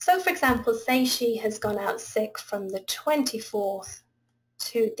 So for example, say she has gone out sick from the 24th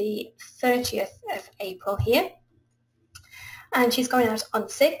to the 30th of April here, and she's going out on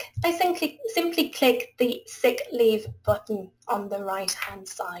sick, I simply click the sick leave button on the right hand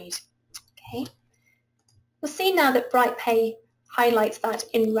side. Okay. You'll see now that BrightPay highlights that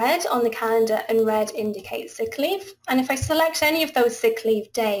in red on the calendar, and red indicates sick leave. And if I select any of those sick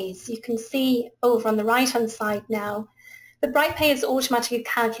leave days, you can see over on the right hand side now that BrightPay has automatically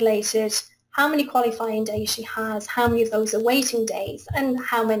calculated how many qualifying days she has, how many of those are waiting days, and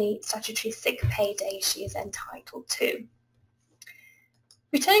how many statutory sick pay days she is entitled to.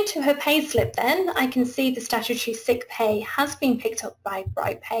 Returning to her payslip then, I can see the statutory sick pay has been picked up by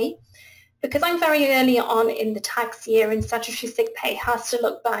BrightPay. Because I'm very early on in the tax year and statutory sick pay has to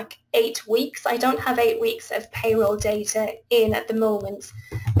look back 8 weeks, I don't have 8 weeks of payroll data in at the moment.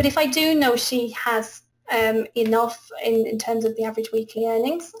 But if I do know she has enough in terms of the average weekly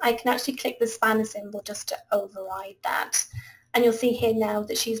earnings, I can actually click the spanner symbol just to override that. And you'll see here now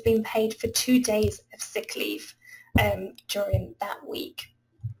that she's been paid for 2 days of sick leave during that week.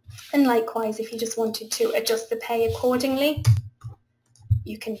 And likewise, if you just wanted to adjust the pay accordingly,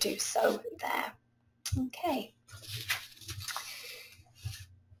 you can do so there. Okay.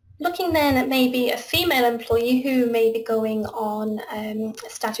 Looking then at maybe a female employee who may be going on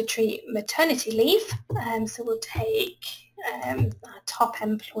statutory maternity leave. So we'll take our top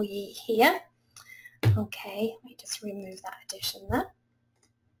employee here. Okay, let me just remove that addition there.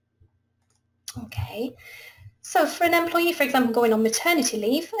 Okay, so for an employee, for example, going on maternity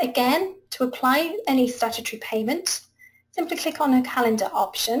leave, again, to apply any statutory payment, simply click on a calendar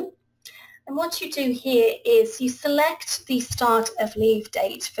option. And what you do here is you select the start of leave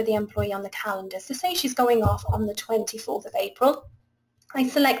date for the employee on the calendar. So say she's going off on the 24th of April. I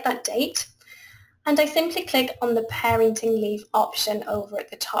select that date and I simply click on the parenting leave option over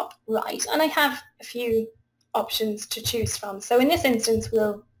at the top right. And I have a few options to choose from. So in this instance,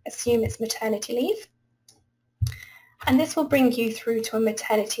 we'll assume it's maternity leave. And this will bring you through to a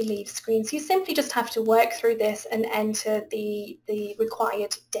maternity leave screen. So you simply just have to work through this and enter the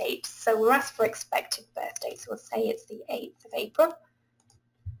required date. So we're asked for expected birth date. So we'll say it's the 8th of April.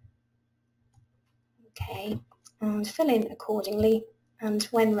 Okay, and fill in accordingly. And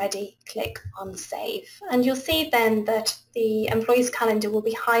when ready, click on Save. And you'll see then that the employee's calendar will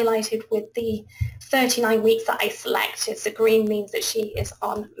be highlighted with the 39 weeks that I selected. So green means that she is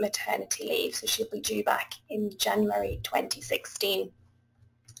on maternity leave, so she'll be due back in January 2016.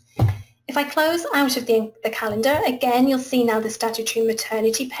 If I close out of the calendar, again, you'll see now the statutory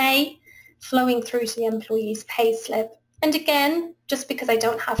maternity pay flowing through to the employee's pay slip. And again, just because I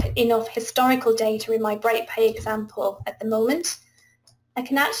don't have enough historical data in my BrightPay example at the moment, I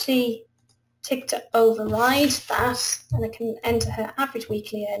can actually tick to override that, and I can enter her average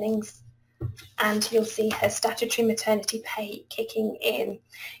weekly earnings, and you'll see her statutory maternity pay kicking in.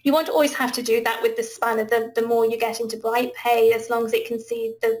 You won't always have to do that with the spanner. The more you get into BrightPay, as long as it can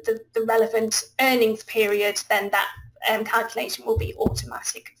see the relevant earnings period, then that calculation will be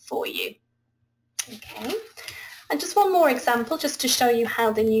automatic for you. Okay, and just one more example just to show you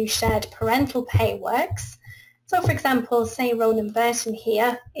how the new shared parental pay works. So for example, say Ronan Burton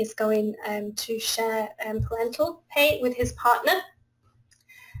here is going to share parental pay with his partner.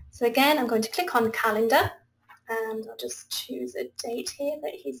 So again, I'm going to click on calendar and I'll just choose a date here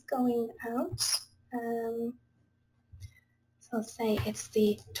that he's going out. So I'll say it's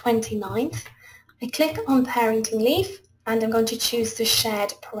the 29th. I click on parenting leave and I'm going to choose the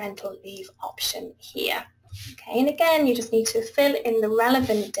shared parental leave option here. Okay, and again, you just need to fill in the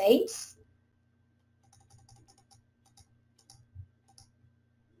relevant dates.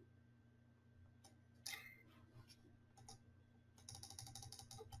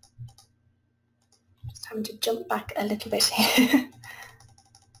 Having to jump back a little bit here.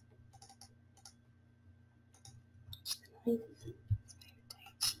 The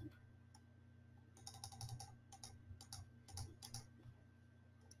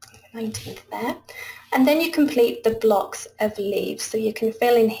 19th there. And then you complete the blocks of leave. So you can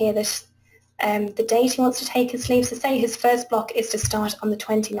fill in here this, the date he wants to take his leave. So say his first block is to start on the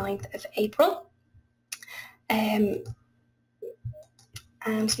 29th of April.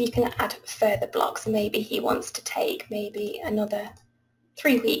 And you can add further blocks. Maybe he wants to take maybe another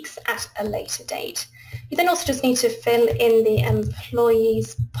 3 weeks at a later date. You then also just need to fill in the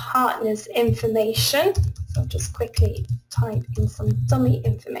employee's partner's information. So I'll just quickly type in some dummy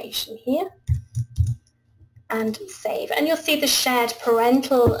information here and save. And you'll see the shared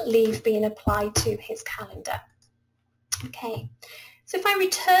parental leave being applied to his calendar. Okay. So if I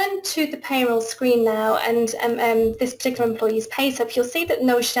return to the payroll screen now and this particular employee's pay slip, you'll see that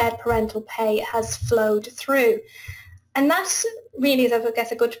no shared parental pay has flowed through. And that really is, I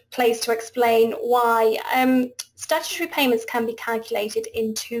guess, a good place to explain why statutory payments can be calculated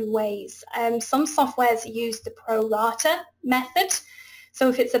in two ways. Some softwares use the pro rata method. So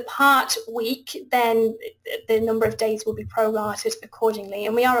if it's a part week, then the number of days will be prorated accordingly.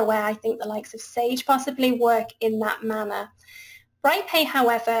 And we are aware, I think the likes of Sage possibly work in that manner. BrightPay,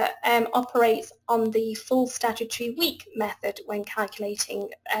 however, operates on the full statutory week method when calculating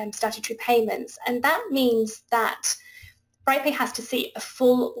statutory payments. And that means that BrightPay has to see a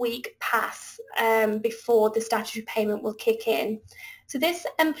full week pass before the statutory payment will kick in. So this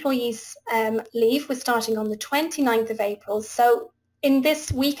employee's leave was starting on the 29th of April. So in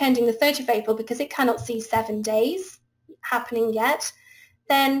this week ending the 30th of April, because it cannot see 7 days happening yet,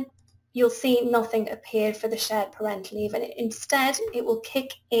 then you'll see nothing appear for the shared parental leave, and instead it will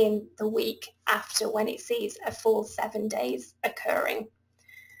kick in the week after when it sees a full 7 days occurring.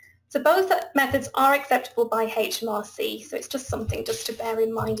 So both methods are acceptable by HMRC, so it's just something just to bear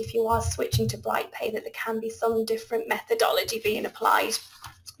in mind if you are switching to BrightPay, that there can be some different methodology being applied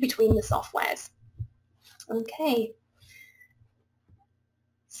between the softwares. Okay,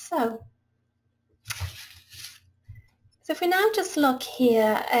 so if we now just look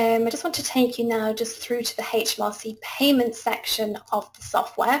here, I just want to take you now just through to the HMRC payment section of the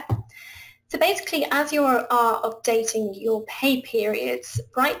software. So basically, as you are updating your pay periods,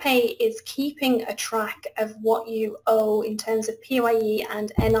 BrightPay is keeping a track of what you owe in terms of PAYE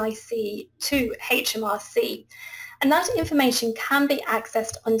and NIC to HMRC. And that information can be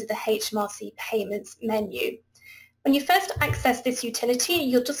accessed under the HMRC payments menu. When you first access this utility,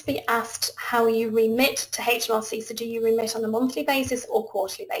 you'll just be asked how you remit to HMRC. So do you remit on a monthly basis or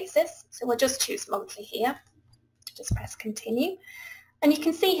quarterly basis? So we'll just choose monthly here. Just press continue. And you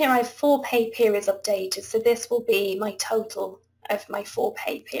can see here I have 4 pay periods updated. So this will be my total of my 4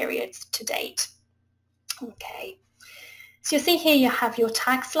 pay periods to date. Okay. So you'll see here you have your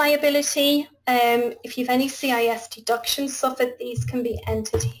tax liability. If you've any CIS deductions suffered, these can be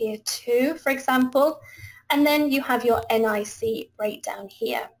entered here too, for example. And then you have your NIC breakdown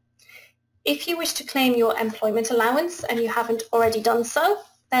here. If you wish to claim your employment allowance and you haven't already done so,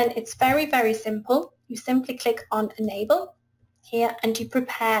 then it's very, very simple. You simply click on Enable here and you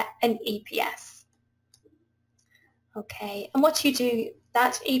prepare an EPS. Okay, and what you do,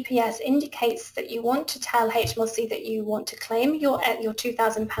 that EPS indicates that you want to tell HMRC that you want to claim your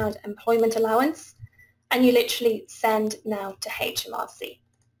 £2,000 employment allowance, and you literally send now to HMRC.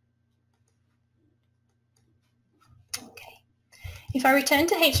 Okay. If I return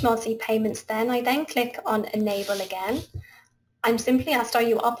to HMRC payments then, I then click on Enable again. I'm simply asked, are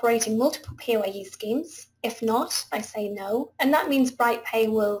you operating multiple PAYE schemes? If not, I say no, and that means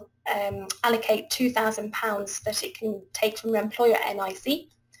BrightPay will allocate £2,000 that it can take from your employer NIC.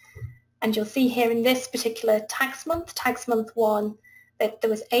 And you'll see here in this particular tax month 1, that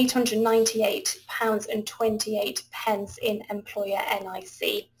there was £898.28 in employer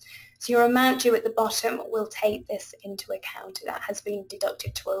NIC. So your amount due at the bottom will take this into account. That has been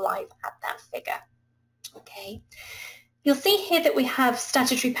deducted to arrive at that figure. Okay. You'll see here that we have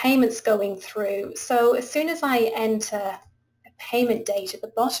statutory payments going through. So as soon as I enter a payment date at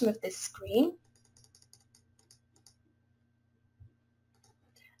the bottom of this screen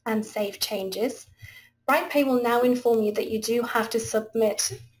and save changes, BrightPay will now inform you that you do have to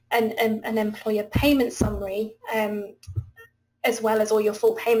submit an employer payment summary as well as all your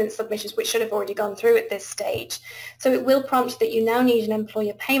full payment submissions, which should have already gone through at this stage. So it will prompt that you now need an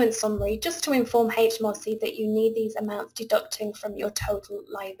employer payment summary just to inform HMRC that you need these amounts deducting from your total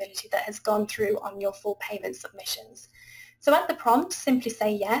liability that has gone through on your full payment submissions. So at the prompt, simply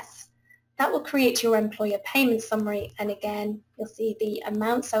say yes. That will create your employer payment summary, and again, you'll see the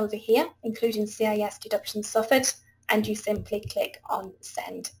amounts over here, including CIS deductions suffered, and you simply click on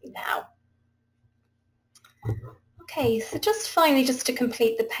Send Now. Okay, so just finally, just to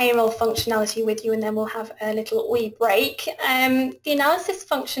complete the payroll functionality with you, and then we'll have a little wee break. The analysis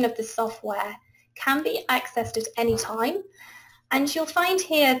function of the software can be accessed at any time, and you'll find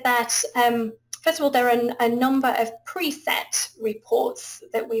here that first of all, there are a number of preset reports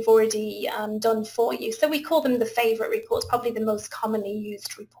that we've already done for you. So we call them the favorite reports, probably the most commonly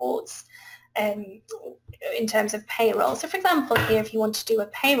used reports in terms of payroll. So for example, here, if you want to do a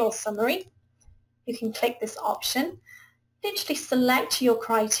payroll summary, you can click this option, literally select your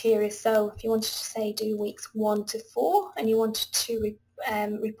criteria. So if you wanted to say do weeks 1 to 4 and you wanted to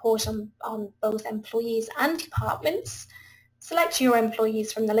report on both employees and departments, select your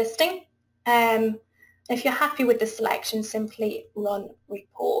employees from the listing. If you're happy with the selection, simply run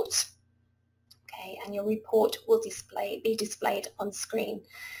report. Okay, and your report will be displayed on screen.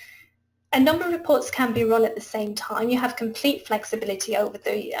 A number of reports can be run at the same time. You have complete flexibility over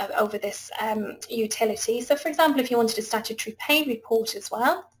this utility. So for example, if you wanted a statutory pay report as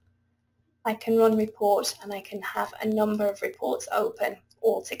well, I can run report and I can have a number of reports open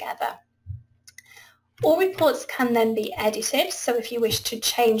all together. All reports can then be edited, so if you wish to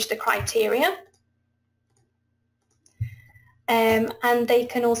change the criteria, and they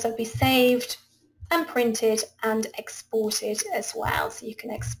can also be saved and printed and exported as well. So you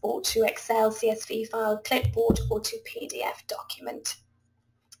can export to Excel, CSV file, clipboard, or to PDF document.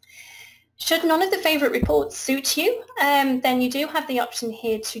 Should none of the favourite reports suit you, then you do have the option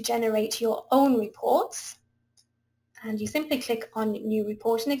here to generate your own reports. And you simply click on New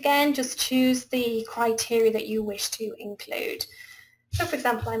Report, and again, just choose the criteria that you wish to include. So for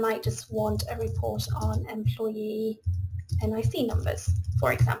example, I might just want a report on employee NIC numbers,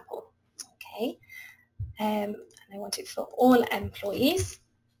 for example. Okay, and I want it for all employees.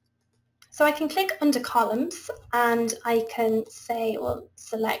 So I can click under columns and I can say, well,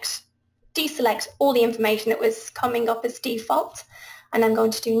 deselect all the information that was coming up as default, and I'm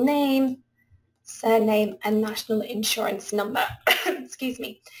going to do name, surname and national insurance number. Excuse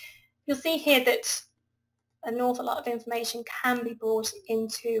me. You'll see here that an awful lot of information can be brought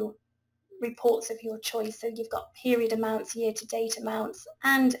into reports of your choice. So you've got period amounts, year-to-date amounts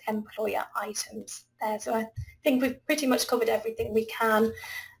and employer items there. So I think we've pretty much covered everything we can.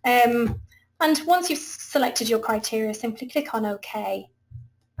 And once you've selected your criteria, simply click on OK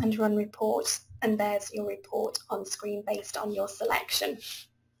and run report, and there's your report on screen based on your selection.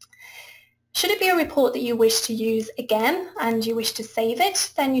 Should it be a report that you wish to use again and you wish to save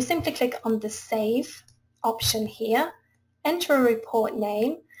it, then you simply click on the Save option here, enter a report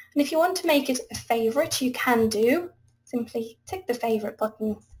name, and if you want to make it a favourite, you can do. Simply tick the favourite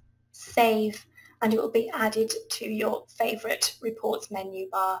button, save, and it will be added to your favourite reports menu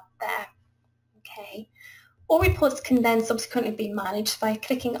bar there. Okay. All reports can then subsequently be managed by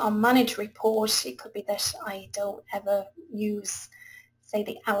clicking on Manage Report. It could be that I don't ever use, say,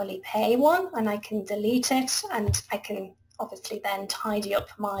 the hourly pay one, and I can delete it, and I can obviously then tidy up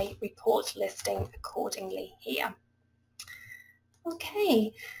my report listing accordingly here.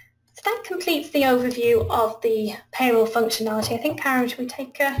 Okay, so that completes the overview of the payroll functionality. I think, Karen, should we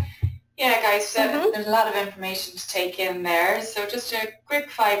take a... Yeah, guys, there's a lot of information to take in there, so just a quick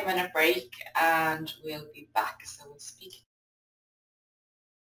 5-minute break and we'll be back, so we'll speak.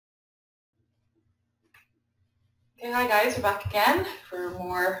 Okay, hi guys, we're back again for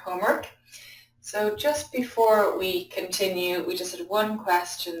more homework. So just before we continue, we just had one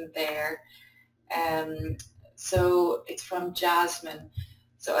question there. So it's from Jasmine.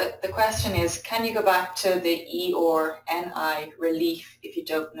 So the question is, can you go back to the E or NI relief if you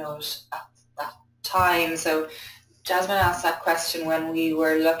don't know it at that time? So Jasmine asked that question when we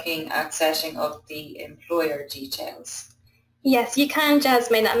were looking at setting up the employer details. Yes, you can,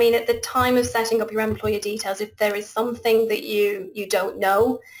 Jasmine. I mean, at the time of setting up your employer details, if there is something that you don't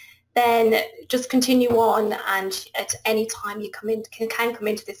know, then just continue on, and at any time you can come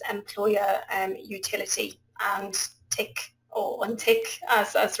into this employer utility and tick or untick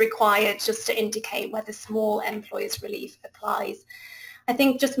as required, just to indicate whether small employers relief applies. I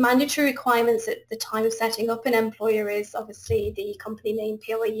think just mandatory requirements at the time of setting up an employer is obviously the company name,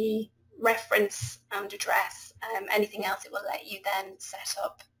 POE, reference and address. Anything else it will let you then set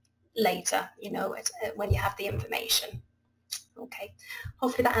up later, you know, when you have the information. Okay,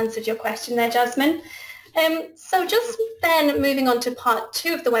 hopefully that answered your question there, Jasmine. So just then moving on to part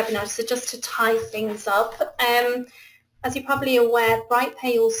 2 of the webinar, so just to tie things up. As you're probably aware,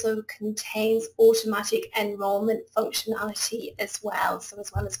 BrightPay also contains automatic enrolment functionality as well. So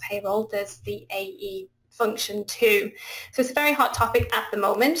as well as payroll, there's the AE function too. So it's a very hot topic at the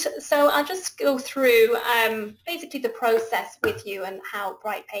moment. So I'll just go through basically the process with you and how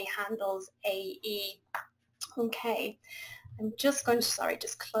BrightPay handles AE. Okay, I'm just going to,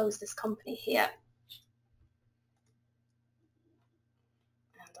 just close this company here.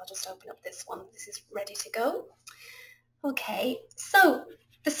 And I'll just open up this one. This is ready to go. Okay, so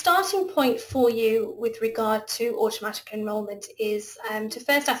the starting point for you with regard to automatic enrolment is to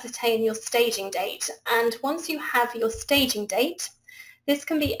first ascertain your staging date. And once you have your staging date, this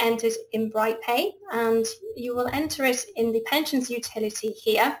can be entered in BrightPay, and you will enter it in the pensions utility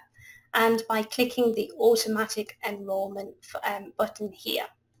here and by clicking the automatic enrolment button here.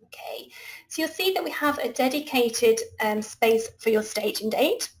 Okay, so you'll see that we have a dedicated space for your staging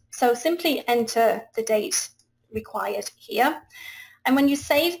date. So simply enter the date required here, and when you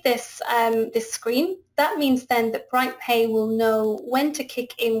save this this screen, that means then that BrightPay will know when to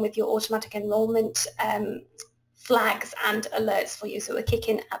kick in with your automatic enrolment flags and alerts for you, so it will kick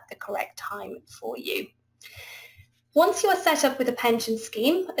in at the correct time for you. Once you are set up with a pension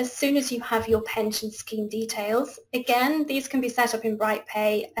scheme, as soon as you have your pension scheme details, again, these can be set up in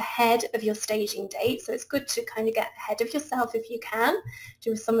BrightPay ahead of your staging date, so it's good to kind of get ahead of yourself if you can,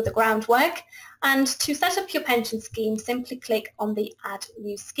 do some of the groundwork. And to set up your pension scheme, simply click on the Add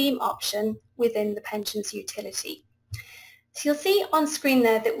New Scheme option within the pensions utility. So you'll see on screen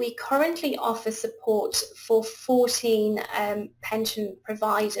there that we currently offer support for 14 pension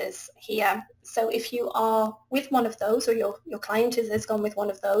providers here. So if you are with one of those, or your client has gone with one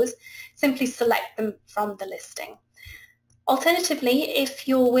of those, simply select them from the listing. Alternatively, if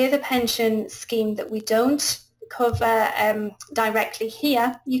you're with a pension scheme that we don't cover directly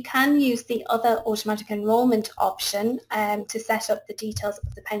here, you can use the other automatic enrolment option to set up the details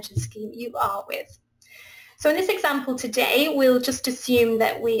of the pension scheme you are with. So in this example today, we'll just assume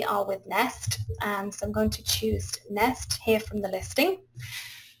that we are with Nest. So I'm going to choose Nest here from the listing.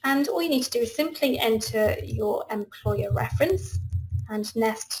 And all you need to do is simply enter your employer reference. And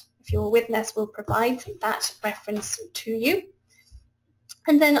Nest, if you're with Nest, will provide that reference to you.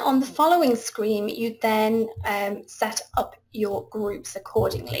 And then on the following screen, you then set up your groups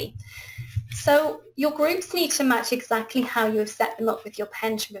accordingly. So your groups need to match exactly how you have set them up with your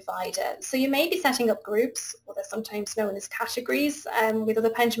pension provider. So you may be setting up groups, or they're sometimes known as categories, with other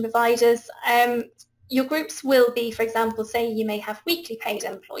pension providers. Your groups will be, for example, say you may have weekly paid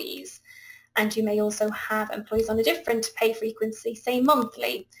employees, and you may also have employees on a different pay frequency, say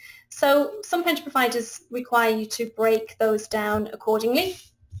monthly. So some pension providers require you to break those down accordingly.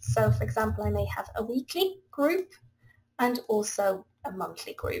 So for example, I may have a weekly group and also a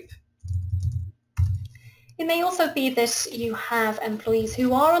monthly group. It may also be that you have employees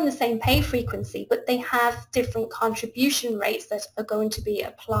who are on the same pay frequency, but they have different contribution rates that are going to be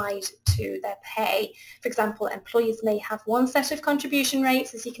applied to their pay. For example, employees may have one set of contribution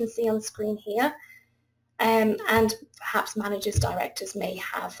rates, as you can see on screen here, and perhaps managers, directors may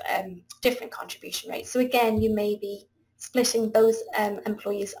have different contribution rates. So again, you may be splitting those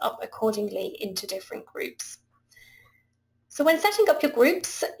employees up accordingly into different groups. So when setting up your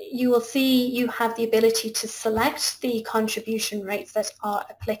groups, you will see you have the ability to select the contribution rates that are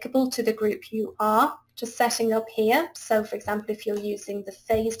applicable to the group you are just setting up here. So for example, if you're using the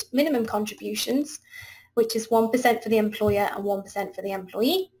phased minimum contributions, which is 1% for the employer and 1% for the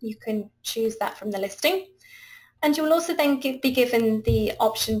employee, you can choose that from the listing. And you will also then be given the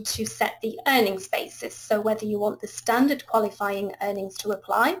option to set the earnings basis, so whether you want the standard qualifying earnings to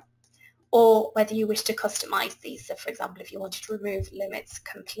apply, or whether you wish to customize these. So for example, if you wanted to remove limits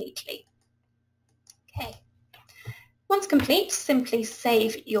completely. Okay. Once complete, simply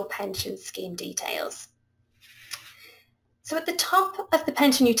save your pension scheme details. So at the top of the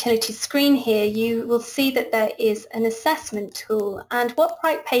pension utility screen here, you will see that there is an assessment tool, and what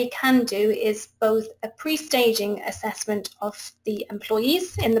BrightPay can do is both a pre-staging assessment of the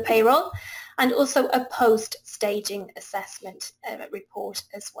employees in the payroll and also a post-staging assessment report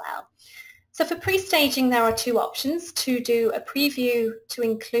as well. So for pre-staging, there are two options: to do a preview to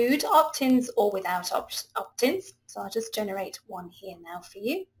include opt-ins or without opt-ins. So I'll just generate one here now for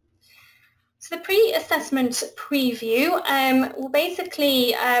you. So the pre-assessment preview will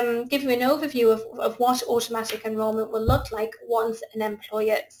basically give you an overview of what automatic enrolment will look like once an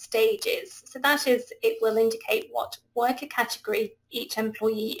employer stages. So that is, it will indicate what worker category each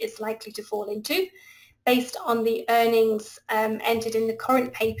employee is likely to fall into based on the earnings entered in the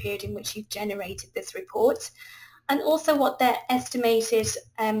current pay period in which you've generated this report, and also what their estimated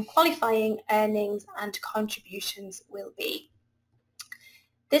qualifying earnings and contributions will be.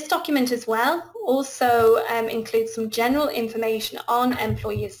 This document as well also includes some general information on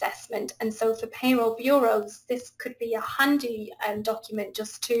employee assessment, and so for payroll bureaus this could be a handy document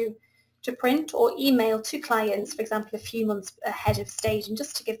just to print or email to clients, for example, a few months ahead of staging,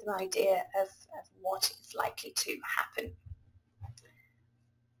 just to give them an idea of what is likely to happen.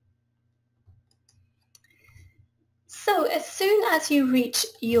 So as soon as you reach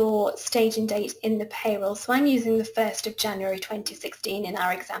your staging date in the payroll, so I'm using the 1st of January 2016 in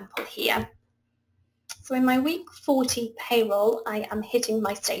our example here. So in my week 40 payroll, I am hitting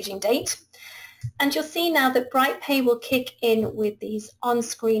my staging date. And you'll see now that BrightPay will kick in with these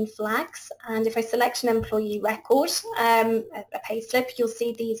on-screen flags. And if I select an employee record, a payslip, you'll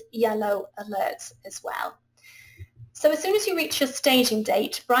see these yellow alerts as well. So as soon as you reach your staging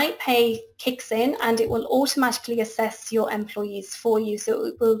date, BrightPay kicks in and it will automatically assess your employees for you. So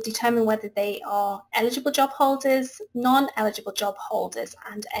it will determine whether they are eligible job holders, non-eligible job holders,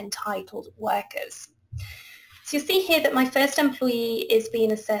 and entitled workers. So you see here that my first employee is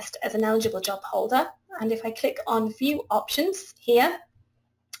being assessed as an eligible job holder, and if I click on View Options here,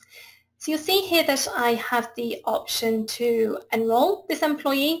 so you'll see here that I have the option to enroll this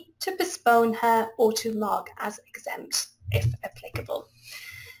employee, to postpone her, or to mark as exempt if applicable.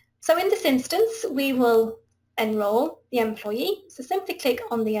 So in this instance, we will enroll the employee. So simply click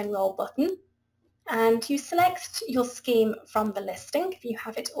on the Enroll button and you select your scheme from the listing if you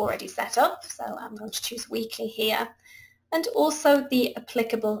have it already set up. So I'm going to choose weekly here, and also the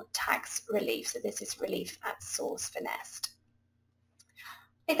applicable tax relief. So this is relief at source for Nest.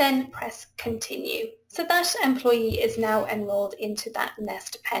 I then press continue. So that employee is now enrolled into that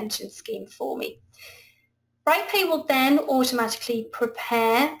Nest pension scheme for me. BrightPay will then automatically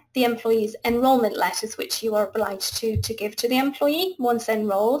prepare the employee's enrolment letters, which you are obliged to give to the employee once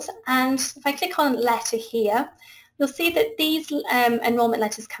enrolled. And if I click on letter here, you'll see that these enrolment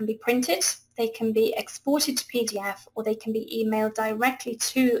letters can be printed, they can be exported to PDF, or they can be emailed directly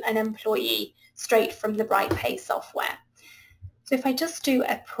to an employee straight from the BrightPay software. So if I just do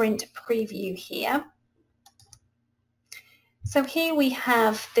a print preview here, so here we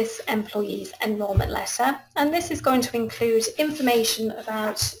have this employee's enrolment letter, and this is going to include information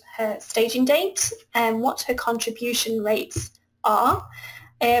about her staging date and what her contribution rates are,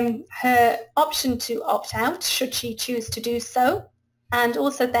 her option to opt out should she choose to do so, and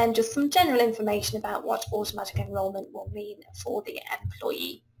also then just some general information about what automatic enrolment will mean for the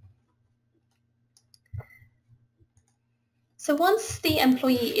employee. So once the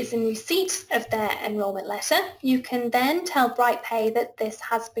employee is in receipt of their enrolment letter, you can then tell BrightPay that this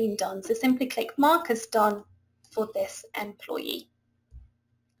has been done. So simply click Mark as done for this employee.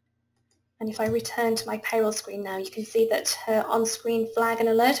 And if I return to my payroll screen now, you can see that her on-screen flag and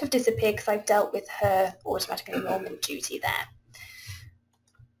alert have disappeared because I've dealt with her automatic enrolment duty there.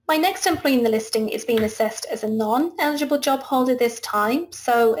 My next employee in the listing is being assessed as a non-eligible job holder this time.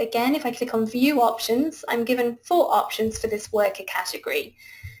 So again, if I click on View Options, I'm given 4 options for this worker category.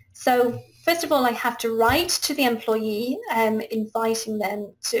 So first of all, I have to write to the employee, inviting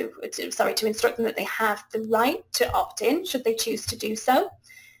them to instruct them that they have the right to opt in, should they choose to do so.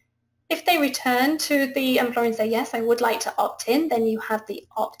 If they return to the employer and say, yes, I would like to opt in, then you have the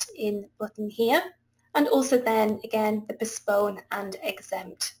opt-in button here. And also then, again, the postpone and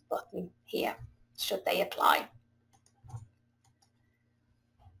exempt button here, should they apply.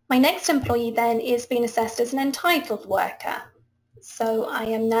 My next employee then is being assessed as an entitled worker. So I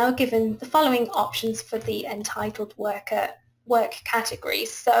am now given the following options for the entitled worker work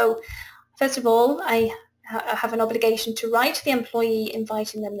categories. So first of all, I have an obligation to write to the employee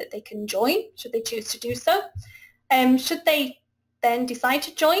inviting them that they can join, should they choose to do so. Should they then decide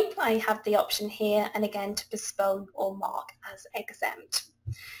to join, I have the option here, and again to postpone or mark as exempt.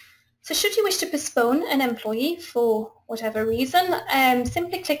 So should you wish to postpone an employee for whatever reason,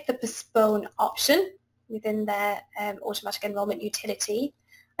 simply click the postpone option within their automatic enrolment utility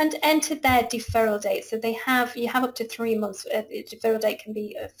and enter their deferral date. So you have up to 3 months. The deferral date can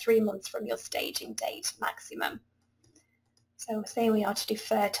be 3 months from your staging date maximum. So say we are to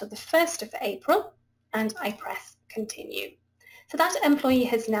defer till the 1st of April, and I press continue. So that employee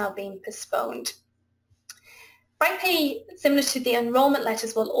has now been postponed. BrightPay, similar to the enrolment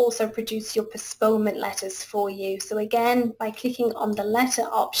letters, will also produce your postponement letters for you. So again, by clicking on the letter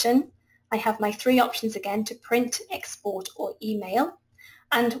option, I have my 3 options again to print, export or email.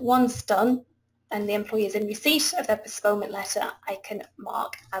 And once done, and the employee is in receipt of their postponement letter, I can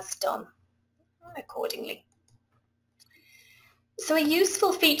mark as done accordingly. So a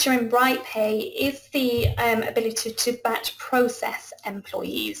useful feature in BrightPay is the ability to batch process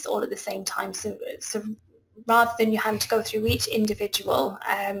employees all at the same time. So rather than you having to go through each individual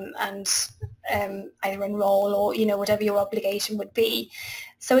and either enroll or whatever your obligation would be.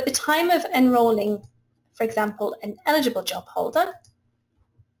 So at the time of enrolling, for example, an eligible job holder,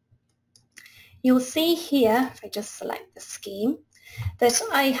 you'll see here, if I just select the scheme, that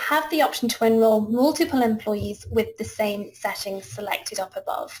I have the option to enroll multiple employees with the same settings selected up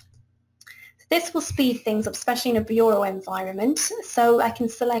above. This will speed things up, especially in a bureau environment. So I can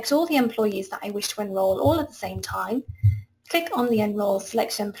select all the employees that I wish to enroll all at the same time, click on the Enroll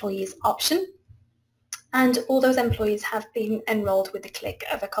Select Employees option, and all those employees have been enrolled with the click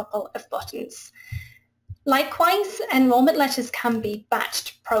of a couple of buttons. Likewise, enrolment letters can be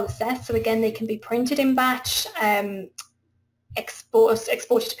batched processed. So again, they can be printed in batch,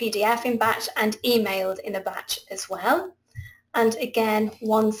 exported to PDF in batch, and emailed in a batch as well. And again,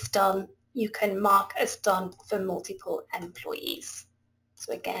 once done, you can mark as done for multiple employees.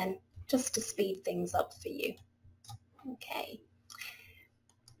 So again, just to speed things up for you. Okay.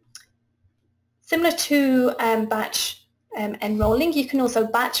 Similar to batch enrolling, you can also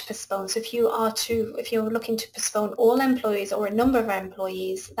batch postpone. So if you're looking to postpone all employees or a number of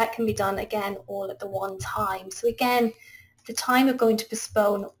employees, that can be done again all at the one time. So again, the time of going to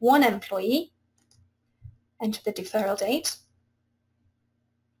postpone one employee, enter the deferral date,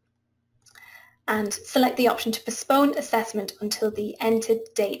 and select the option to postpone assessment until the entered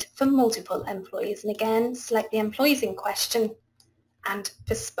date for multiple employees. And again, select the employees in question and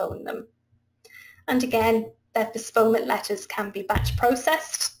postpone them. And again, their postponement letters can be batch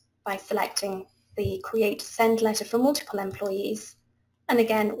processed by selecting the Create Send letter for multiple employees. And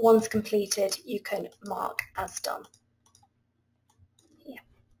again, once completed, you can mark as done.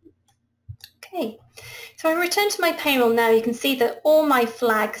 Okay, so I return to my payroll now. You can see that all my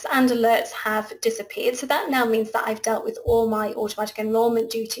flags and alerts have disappeared. So that now means that I've dealt with all my automatic enrolment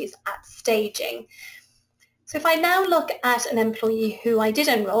duties at staging. So if I now look at an employee who I did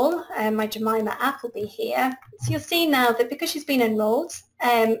enroll, my Jemima Appleby here, so you'll see now that because she's been enrolled,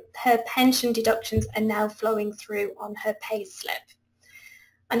 her pension deductions are now flowing through on her pay slip.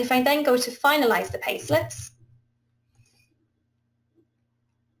 And if I then go to finalise the pay slips,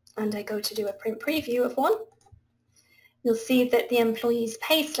 and I go to do a print preview of one, you'll see that the employee's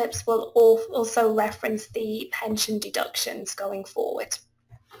pay slips will also reference the pension deductions going forward.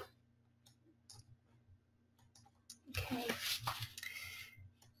 Okay.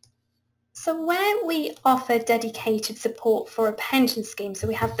 So where we offer dedicated support for a pension scheme, so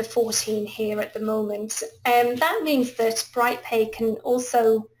we have the 14 here at the moment, that means that BrightPay can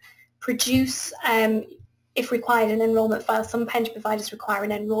also produce, if required, an enrolment file. Some pension providers require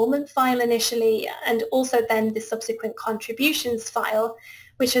an enrolment file initially, and also then the subsequent contributions file,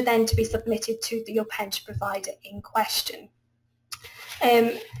 which are then to be submitted to your pension provider in question.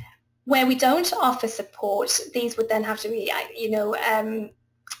 Where we don't offer support, these would then have to be,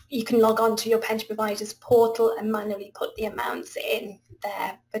 you can log on to your pension provider's portal and manually put the amounts in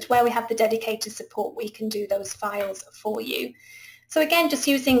there. But where we have the dedicated support, we can do those files for you. So again, just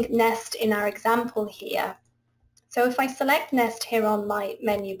using Nest in our example here. So if I select Nest here on my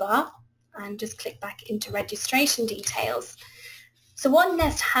menu bar and just click back into registration details. So what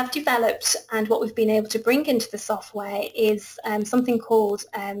Nest have developed and what we've been able to bring into the software is something called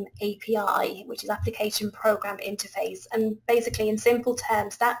API, which is Application Program Interface. And basically in simple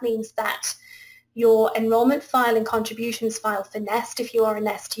terms, that means that your enrolment file and contributions file for Nest, if you are a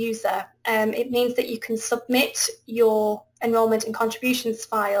Nest user, it means that you can submit your enrolment and contributions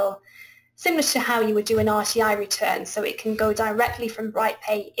file similar to how you would do an RTI return. So it can go directly from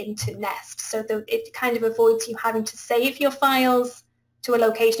BrightPay into Nest. So it kind of avoids you having to save your files to a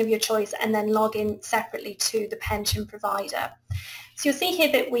location of your choice and then log in separately to the pension provider. So you'll see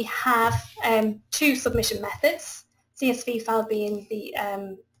here that we have two submission methods, CSV file being the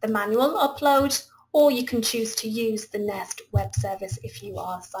manual upload, or you can choose to use the Nest web service if you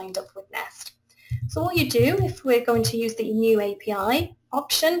are signed up with Nest. So what you do, if we're going to use the new API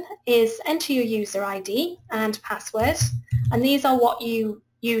option, is enter your user ID and password, and these are what you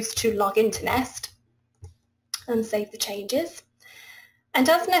use to log into Nest, and save the changes. And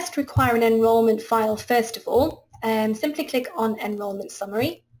does Nest require an enrolment file first of all? Simply click on Enrolment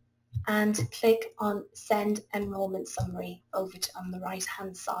Summary and click on Send Enrolment Summary over on the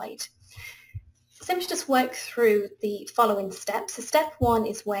right-hand side. Simply just work through the following steps. So step 1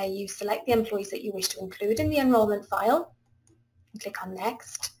 is where you select the employees that you wish to include in the enrolment file and click on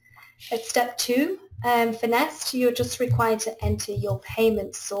Next. At step 2, for Nest, you're just required to enter your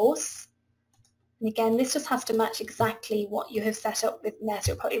payment source. And again, this just has to match exactly what you have set up with Nest.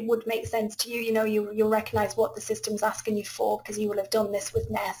 It would make sense to you, you'll recognize what the system's asking you for because you will have done this with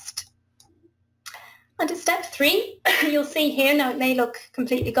Nest. And at step 3, you'll see here, now it may look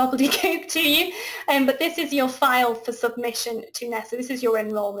completely gobbledygook to you, but this is your file for submission to Nest. So this is your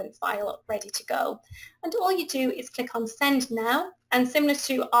enrolment file ready to go. And all you do is click on Send Now, and similar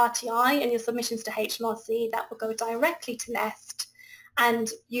to RTI and your submissions to HMRC, that will go directly to Nest,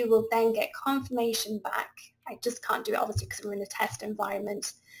 and you will then get confirmation back. I just can't do it obviously because we're in a test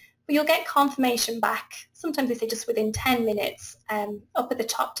environment. But you'll get confirmation back, sometimes they say just within 10 minutes, up at the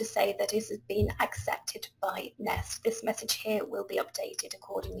top to say that it has been accepted by Nest. This message here will be updated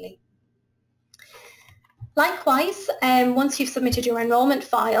accordingly. Likewise, once you've submitted your enrolment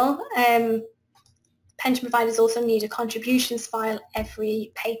file, pension providers also need a contributions file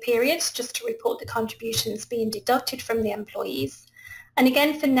every pay period just to report the contributions being deducted from the employees. And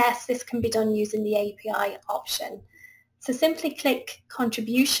again, for Nest, this can be done using the API option. So simply click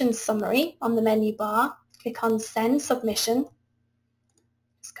Contribution Summary on the menu bar, click on Send Submission,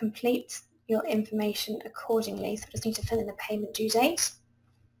 just complete your information accordingly. So I just need to fill in the payment due date,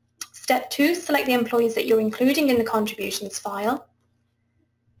 Step 2, select the employees that you're including in the contributions file.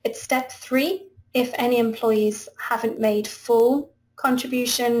 It's step 3, if any employees haven't made full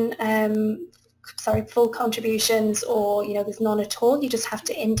contributions, or there's none at all, you just have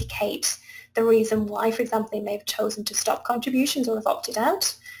to indicate the reason why. For example, they may have chosen to stop contributions or have opted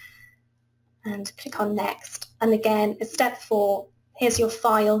out. And click on next. And again, at step 4, here's your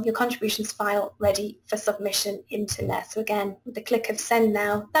file, your contributions file, ready for submission into NEST. So again, with the click of send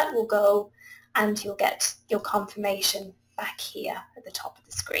now, that will go and you'll get your confirmation back here at the top of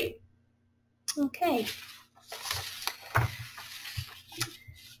the screen. Okay.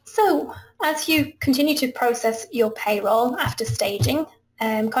 So as you continue to process your payroll after staging,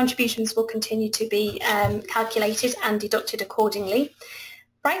 contributions will continue to be calculated and deducted accordingly.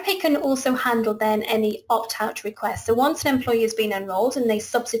 BrightPay can also handle then any opt-out requests. So once an employee has been enrolled and they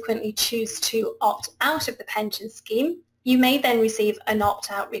subsequently choose to opt out of the pension scheme, you may then receive an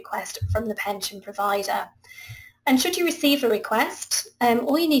opt-out request from the pension provider. And should you receive a request,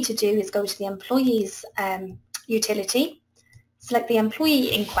 all you need to do is go to the employee's utility, select the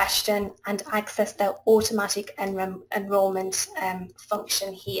employee in question and access their automatic enrolment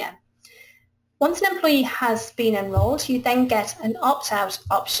function here. Once an employee has been enrolled, you then get an opt-out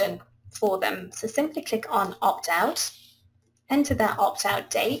option for them. So simply click on opt-out, enter their opt-out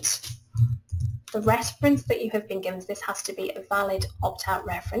date, the reference that you have been given. This has to be a valid opt-out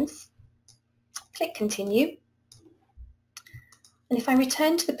reference. Click continue. And if I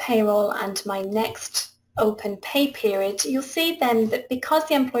return to the payroll and my next open pay period, you'll see then that because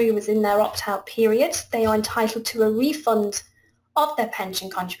the employee was in their opt-out period, they are entitled to a refund of their pension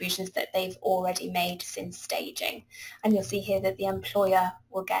contributions that they've already made since staging. And you'll see here that the employer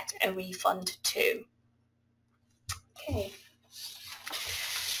will get a refund too. Okay.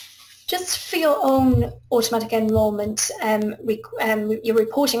 Just for your own automatic enrolment, your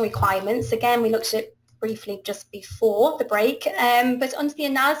reporting requirements, again, we looked at it briefly just before the break, but under the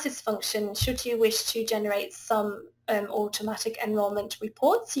analysis function, should you wish to generate some automatic enrolment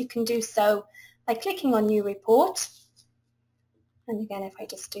reports, you can do so by clicking on New Report. And again, if I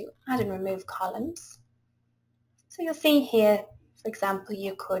just do add and remove columns. So you'll see here, for example,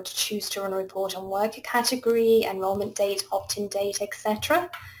 you could choose to run a report on worker category, enrolment date, opt-in date, etc.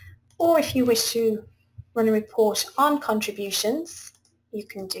 Or if you wish to run a report on contributions, you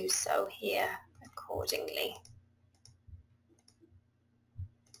can do so here accordingly.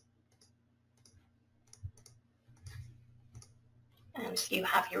 And you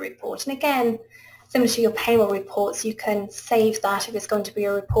have your report. And again, similar to your payroll reports, you can save that if it's going to be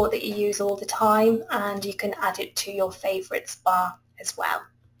a report that you use all the time, and you can add it to your favorites bar as well.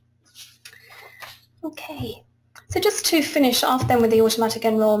 Okay, so just to finish off then with the automatic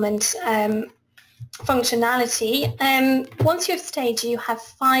enrolment functionality, once you've staged, you have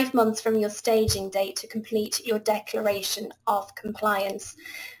 5 months from your staging date to complete your declaration of compliance.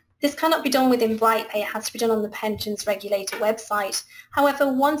 This cannot be done within BrightPay, it has to be done on the pensions regulator website.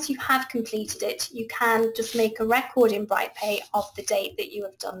 However, once you have completed it, you can just make a record in BrightPay of the date that you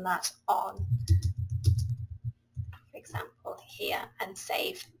have done that on, for example, here, and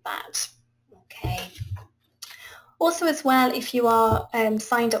save that. Okay. Also as well, if you are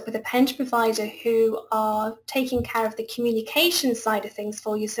signed up with a pension provider who are taking care of the communication side of things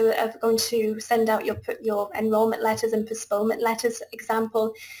for you, so they're going to send out your enrolment letters and postponement letters, for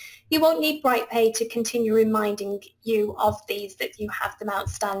example, you won't need BrightPay to continue reminding you of these, that you have them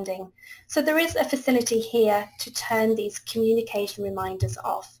outstanding. So there is a facility here to turn these communication reminders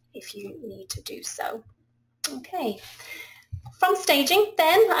off if you need to do so. Okay. From staging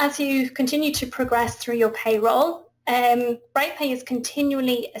then, as you continue to progress through your payroll, BrightPay is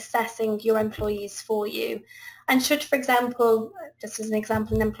continually assessing your employees for you. And should, for example, just as an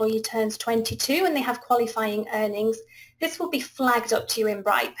example, an employee turns 22 and they have qualifying earnings, this will be flagged up to you in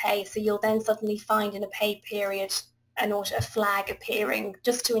BrightPay. So you'll then suddenly find in a pay period a flag appearing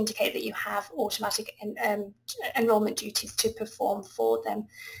just to indicate that you have automatic enrolment duties to perform for them.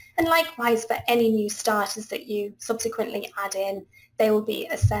 And likewise, for any new starters that you subsequently add in, they will be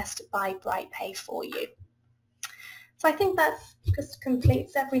assessed by BrightPay for you. So I think that just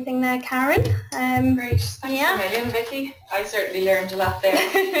completes everything there, Karen. Great. Thanks a million, Vicky. I certainly learned a lot there.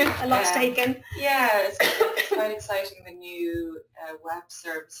 A lot taken. Yeah, it's quite exciting, the new web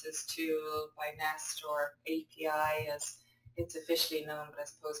services tool by Nest, or API as it's officially known, but I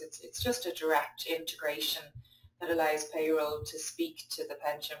suppose it's just a direct integration that allows payroll to speak to the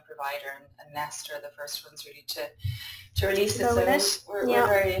pension provider, and Nest are the first ones really to release it. So we're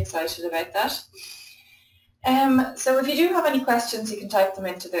very excited about that. So if you do have any questions, you can type them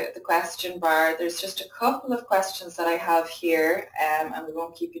into the question bar. There's just a couple of questions that I have here, and we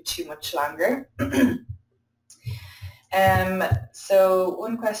won't keep you too much longer. So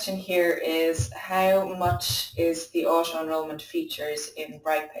one question here is, how much is the auto-enrollment features in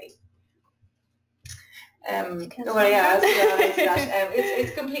BrightPay? Well, yeah,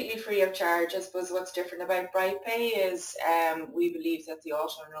 it's completely free of charge. I suppose what's different about BrightPay is we believe that the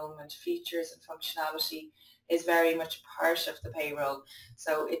auto-enrollment features and functionality is very much part of the payroll,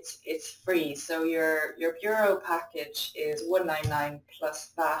 so it's free. So your bureau package is $199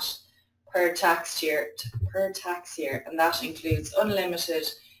 plus VAT per tax year, and that includes unlimited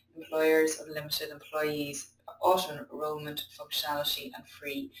employers, unlimited employees, auto-enrollment functionality and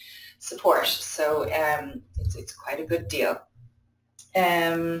free support. So it's quite a good deal.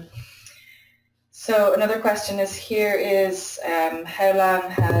 So another question is here is how long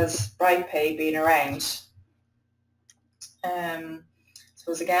has BrightPay been around?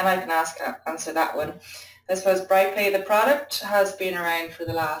 Suppose again I can answer that one. I suppose BrightPay, the product, has been around for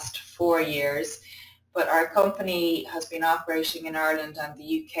the last 4 years, but our company has been operating in Ireland and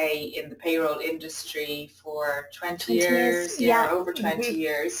the UK in the payroll industry for 20 years, yeah, over 20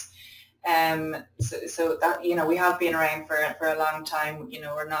 years. So that, you know, we have been around for a long time. You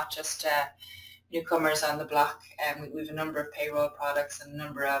know, we're not just newcomers on the block. We have a number of payroll products and a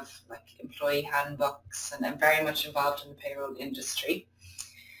number of like employee handbooks, and I'm very much involved in the payroll industry.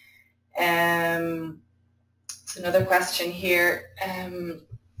 So another question here.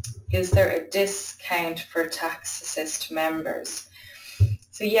 Is there a discount for Tax Assist members?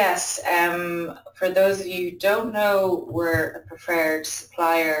 So yes, for those of you who don't know, we're a preferred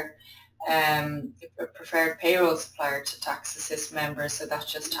supplier, a preferred payroll supplier to Tax Assist members, so that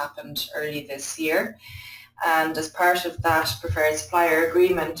just happened early this year. And as part of that preferred supplier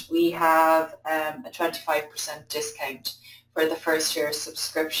agreement, we have a 25% discount for the first year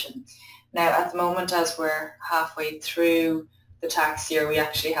subscription. Now at the moment, as we're halfway through the tax year, we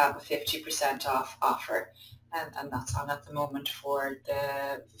actually have a 50% off offer, and that's on at the moment for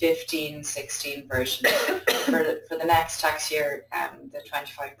the 15-16 version. For the next tax year, the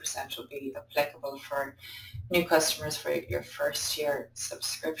 25% will be applicable for new customers for your first year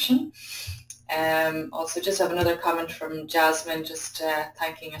subscription. Also just have another comment from Jasmine, just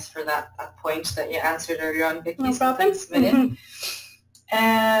thanking us for that point that you answered earlier on, Vicky. No problem. Thanks a million.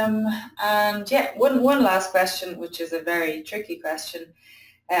 And yeah, one last question, which is a very tricky question.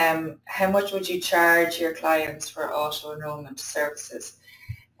 How much would you charge your clients for auto-enrollment services?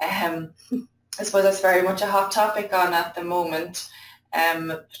 I suppose that's very much a hot topic on at the moment,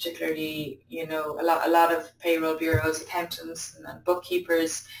 particularly, you know, a lot of payroll bureaus, accountants and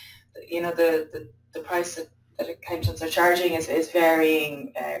bookkeepers, you know, the price that accountants are charging is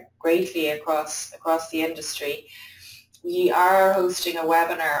varying greatly across the industry. We are hosting a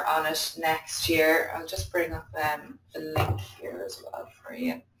webinar on it next year. I'll just bring up the link here as well for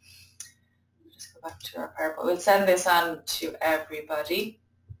you. Just go back to our PowerPoint. We'll send this on to everybody.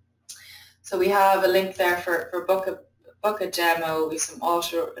 So we have a link there for book a demo with some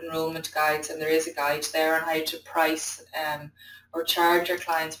auto-enrollment guides, and there is a guide there on how to price or charge your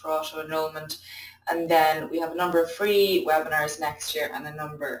clients for auto-enrollment. And then we have a number of free webinars next year and a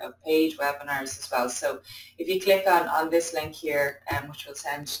number of paid webinars as well. So if you click on this link here, which we'll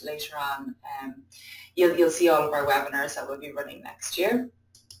send later on, you'll see all of our webinars that we'll be running next year.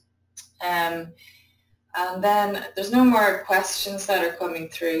 And then there's no more questions that are coming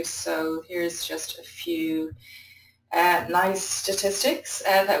through, so here's just a few nice statistics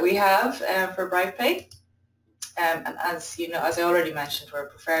that we have for BrightPay. And as you know, as I already mentioned, we're a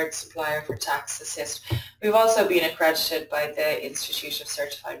preferred supplier for Tax Assist. We've also been accredited by the Institute of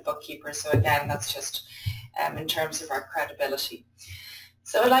Certified Bookkeepers, so again, that's just in terms of our credibility.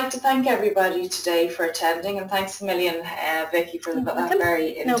 So I'd like to thank everybody today for attending, and thanks a million, Vicky, for that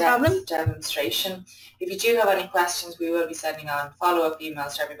very in-depth demonstration. If you do have any questions, we will be sending on follow-up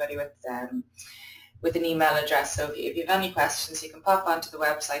emails to everybody with an email address. So if you have any questions, you can pop onto the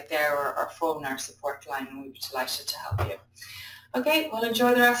website there or phone our support line, and we'd be delighted to help you. Okay, well,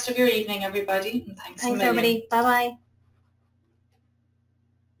 enjoy the rest of your evening, everybody, and thanks a million. Thanks, everybody. Bye-bye.